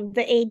blame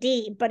the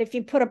AD, but if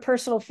you put a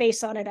personal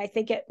face on it, I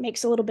think it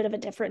makes a little bit of a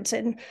difference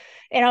and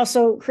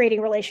also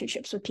creating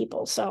relationships with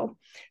people. So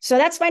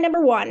that's my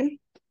number 1.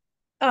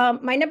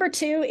 My number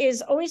 2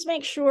 is always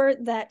make sure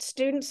that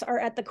students are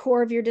at the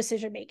core of your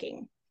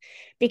decision-making,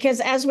 because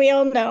as we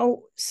all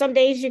know, some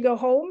days you go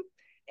home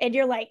and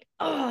you're like,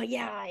 oh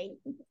yeah, I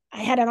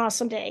had an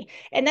awesome day.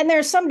 And then there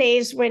are some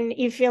days when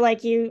you feel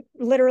like you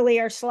literally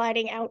are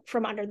sliding out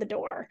from under the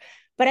door.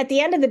 But at the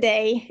end of the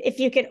day, if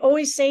you can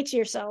always say to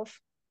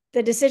yourself,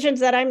 the decisions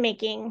that I'm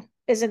making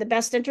is in the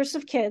best interest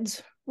of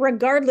kids,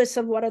 regardless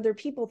of what other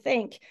people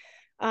think,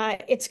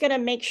 it's going to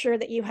make sure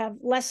that you have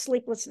less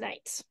sleepless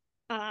nights.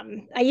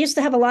 I used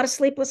to have a lot of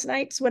sleepless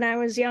nights when I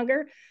was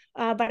younger,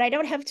 but I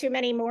don't have too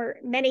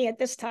many at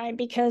this time,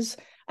 because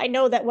I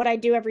know that what I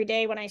do every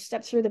day when I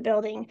step through the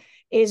building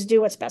is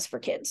do what's best for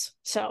kids.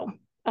 So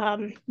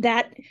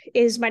that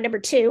is my number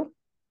 2.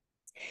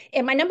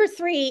 And my number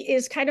 3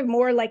 is kind of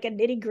more like a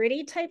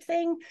nitty-gritty type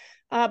thing.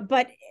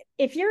 But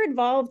if you're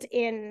involved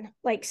in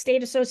like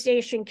state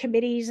association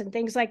committees and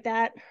things like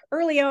that,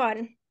 early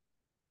on,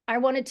 I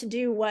wanted to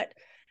do what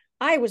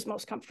I was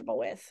most comfortable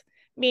with,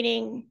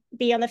 meaning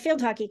be on the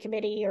field hockey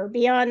committee or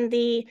be on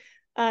the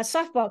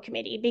softball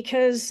committee,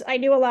 because I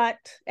knew a lot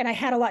and I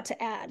had a lot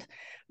to add.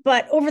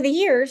 But over the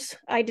years,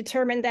 I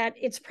determined that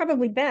it's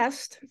probably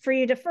best for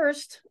you to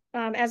first,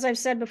 as I've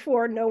said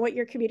before, know what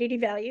your community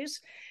values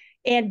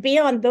and be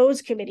on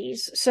those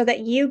committees so that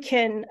you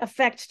can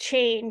affect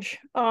change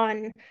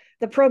on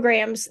the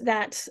programs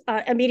that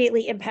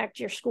immediately impact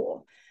your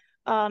school.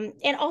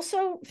 And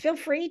also feel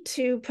free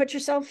to put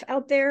yourself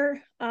out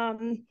there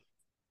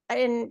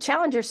and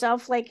challenge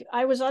yourself. Like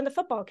I was on the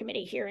football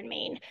committee here in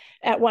Maine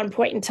at one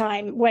point in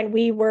time when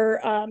we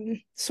were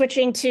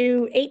switching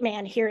to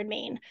 8-man here in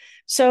Maine.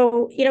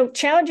 So,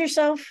 challenge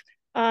yourself.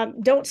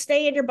 Don't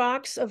stay in your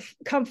box of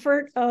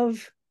comfort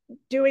of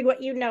doing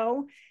what you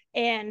know,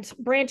 and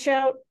branch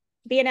out,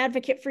 be an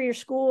advocate for your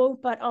school,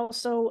 but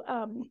also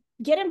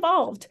get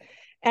involved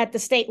at the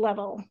state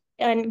level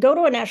and go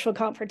to a national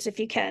conference if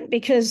you can,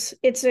 because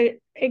it's an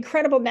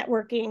incredible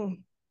networking.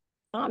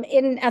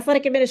 In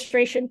athletic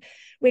administration,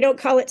 we don't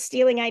call it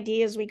stealing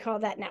ideas, we call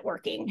that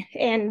networking.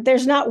 And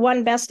there's not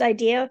one best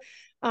idea.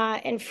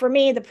 And for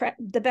me,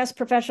 the best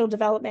professional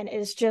development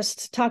is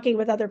just talking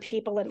with other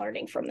people and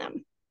learning from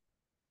them.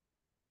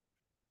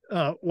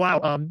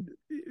 Wow.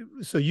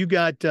 So you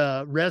got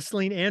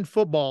wrestling and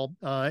football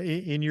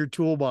in your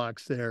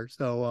toolbox there.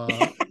 So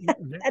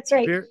That's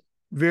right.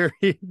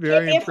 Very,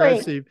 very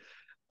impressive.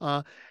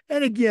 And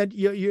again,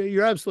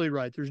 you're absolutely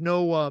right. There's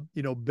no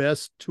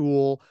best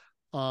tool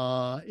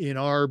in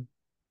our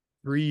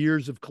 3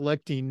 years of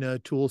collecting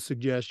tool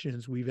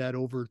suggestions. We've had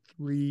over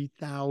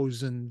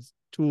 3,000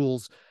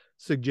 tools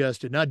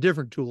suggested, not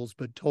different tools,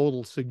 but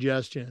total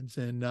suggestions.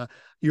 And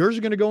yours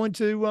are going to go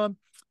into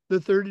the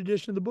 3rd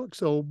edition of the book.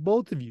 So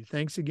both of you,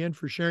 thanks again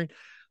for sharing.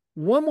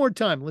 One more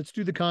time, let's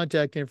do the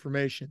contact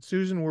information.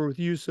 Susan, we're with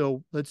you,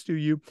 so let's do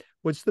you.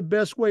 What's the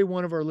best way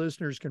one of our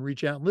listeners can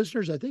reach out? And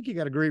listeners, I think you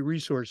got a great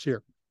resource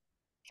here.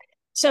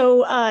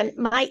 So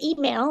my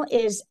email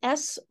is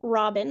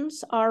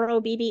srobbins,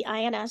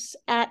 Robbins,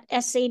 at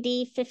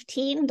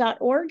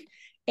sad15.org.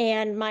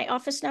 And my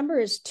office number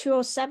is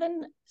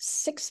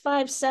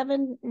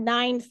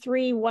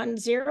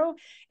 207-657-9310.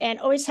 And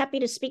always happy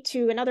to speak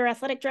to another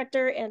athletic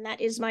director, and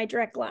that is my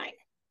direct line.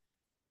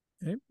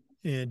 Okay.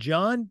 And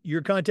John,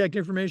 your contact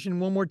information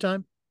one more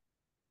time.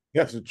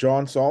 Yes, it's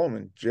John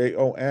Solomon,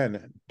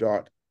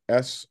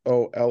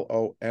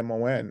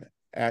 JON.SOLOMON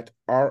at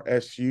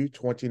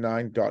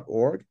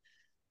rsu29.org.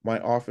 My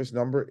office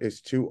number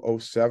is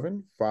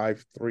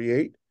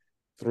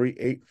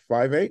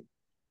 207-538-3858.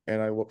 And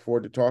I look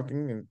forward to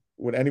talking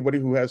with anybody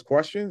who has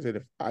questions. And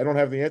if I don't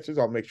have the answers,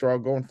 I'll make sure I'll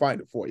go and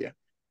find it for you.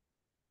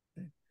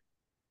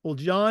 Well,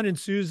 John and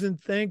Susan,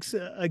 thanks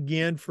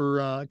again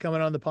for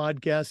coming on the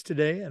podcast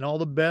today, and all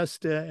the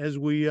best as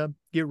we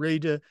get ready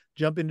to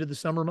jump into the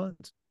summer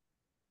months.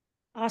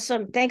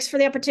 Awesome. Thanks for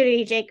the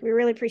opportunity, Jake. We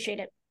really appreciate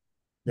it.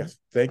 Yes,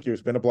 thank you.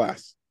 It's been a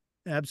blast.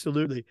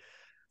 Absolutely.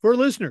 For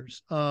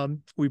listeners,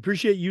 we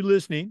appreciate you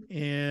listening,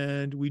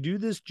 and we do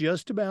this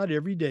just about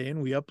every day,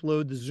 and we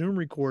upload the Zoom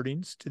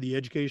recordings to the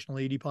Educational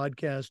AD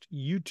Podcast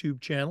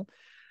YouTube channel.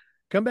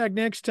 Come back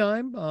next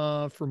time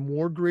for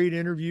more great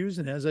interviews,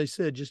 and as I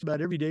said, just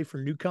about every day for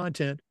new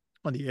content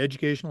on the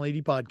Educational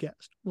AD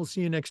Podcast. We'll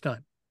see you next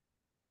time.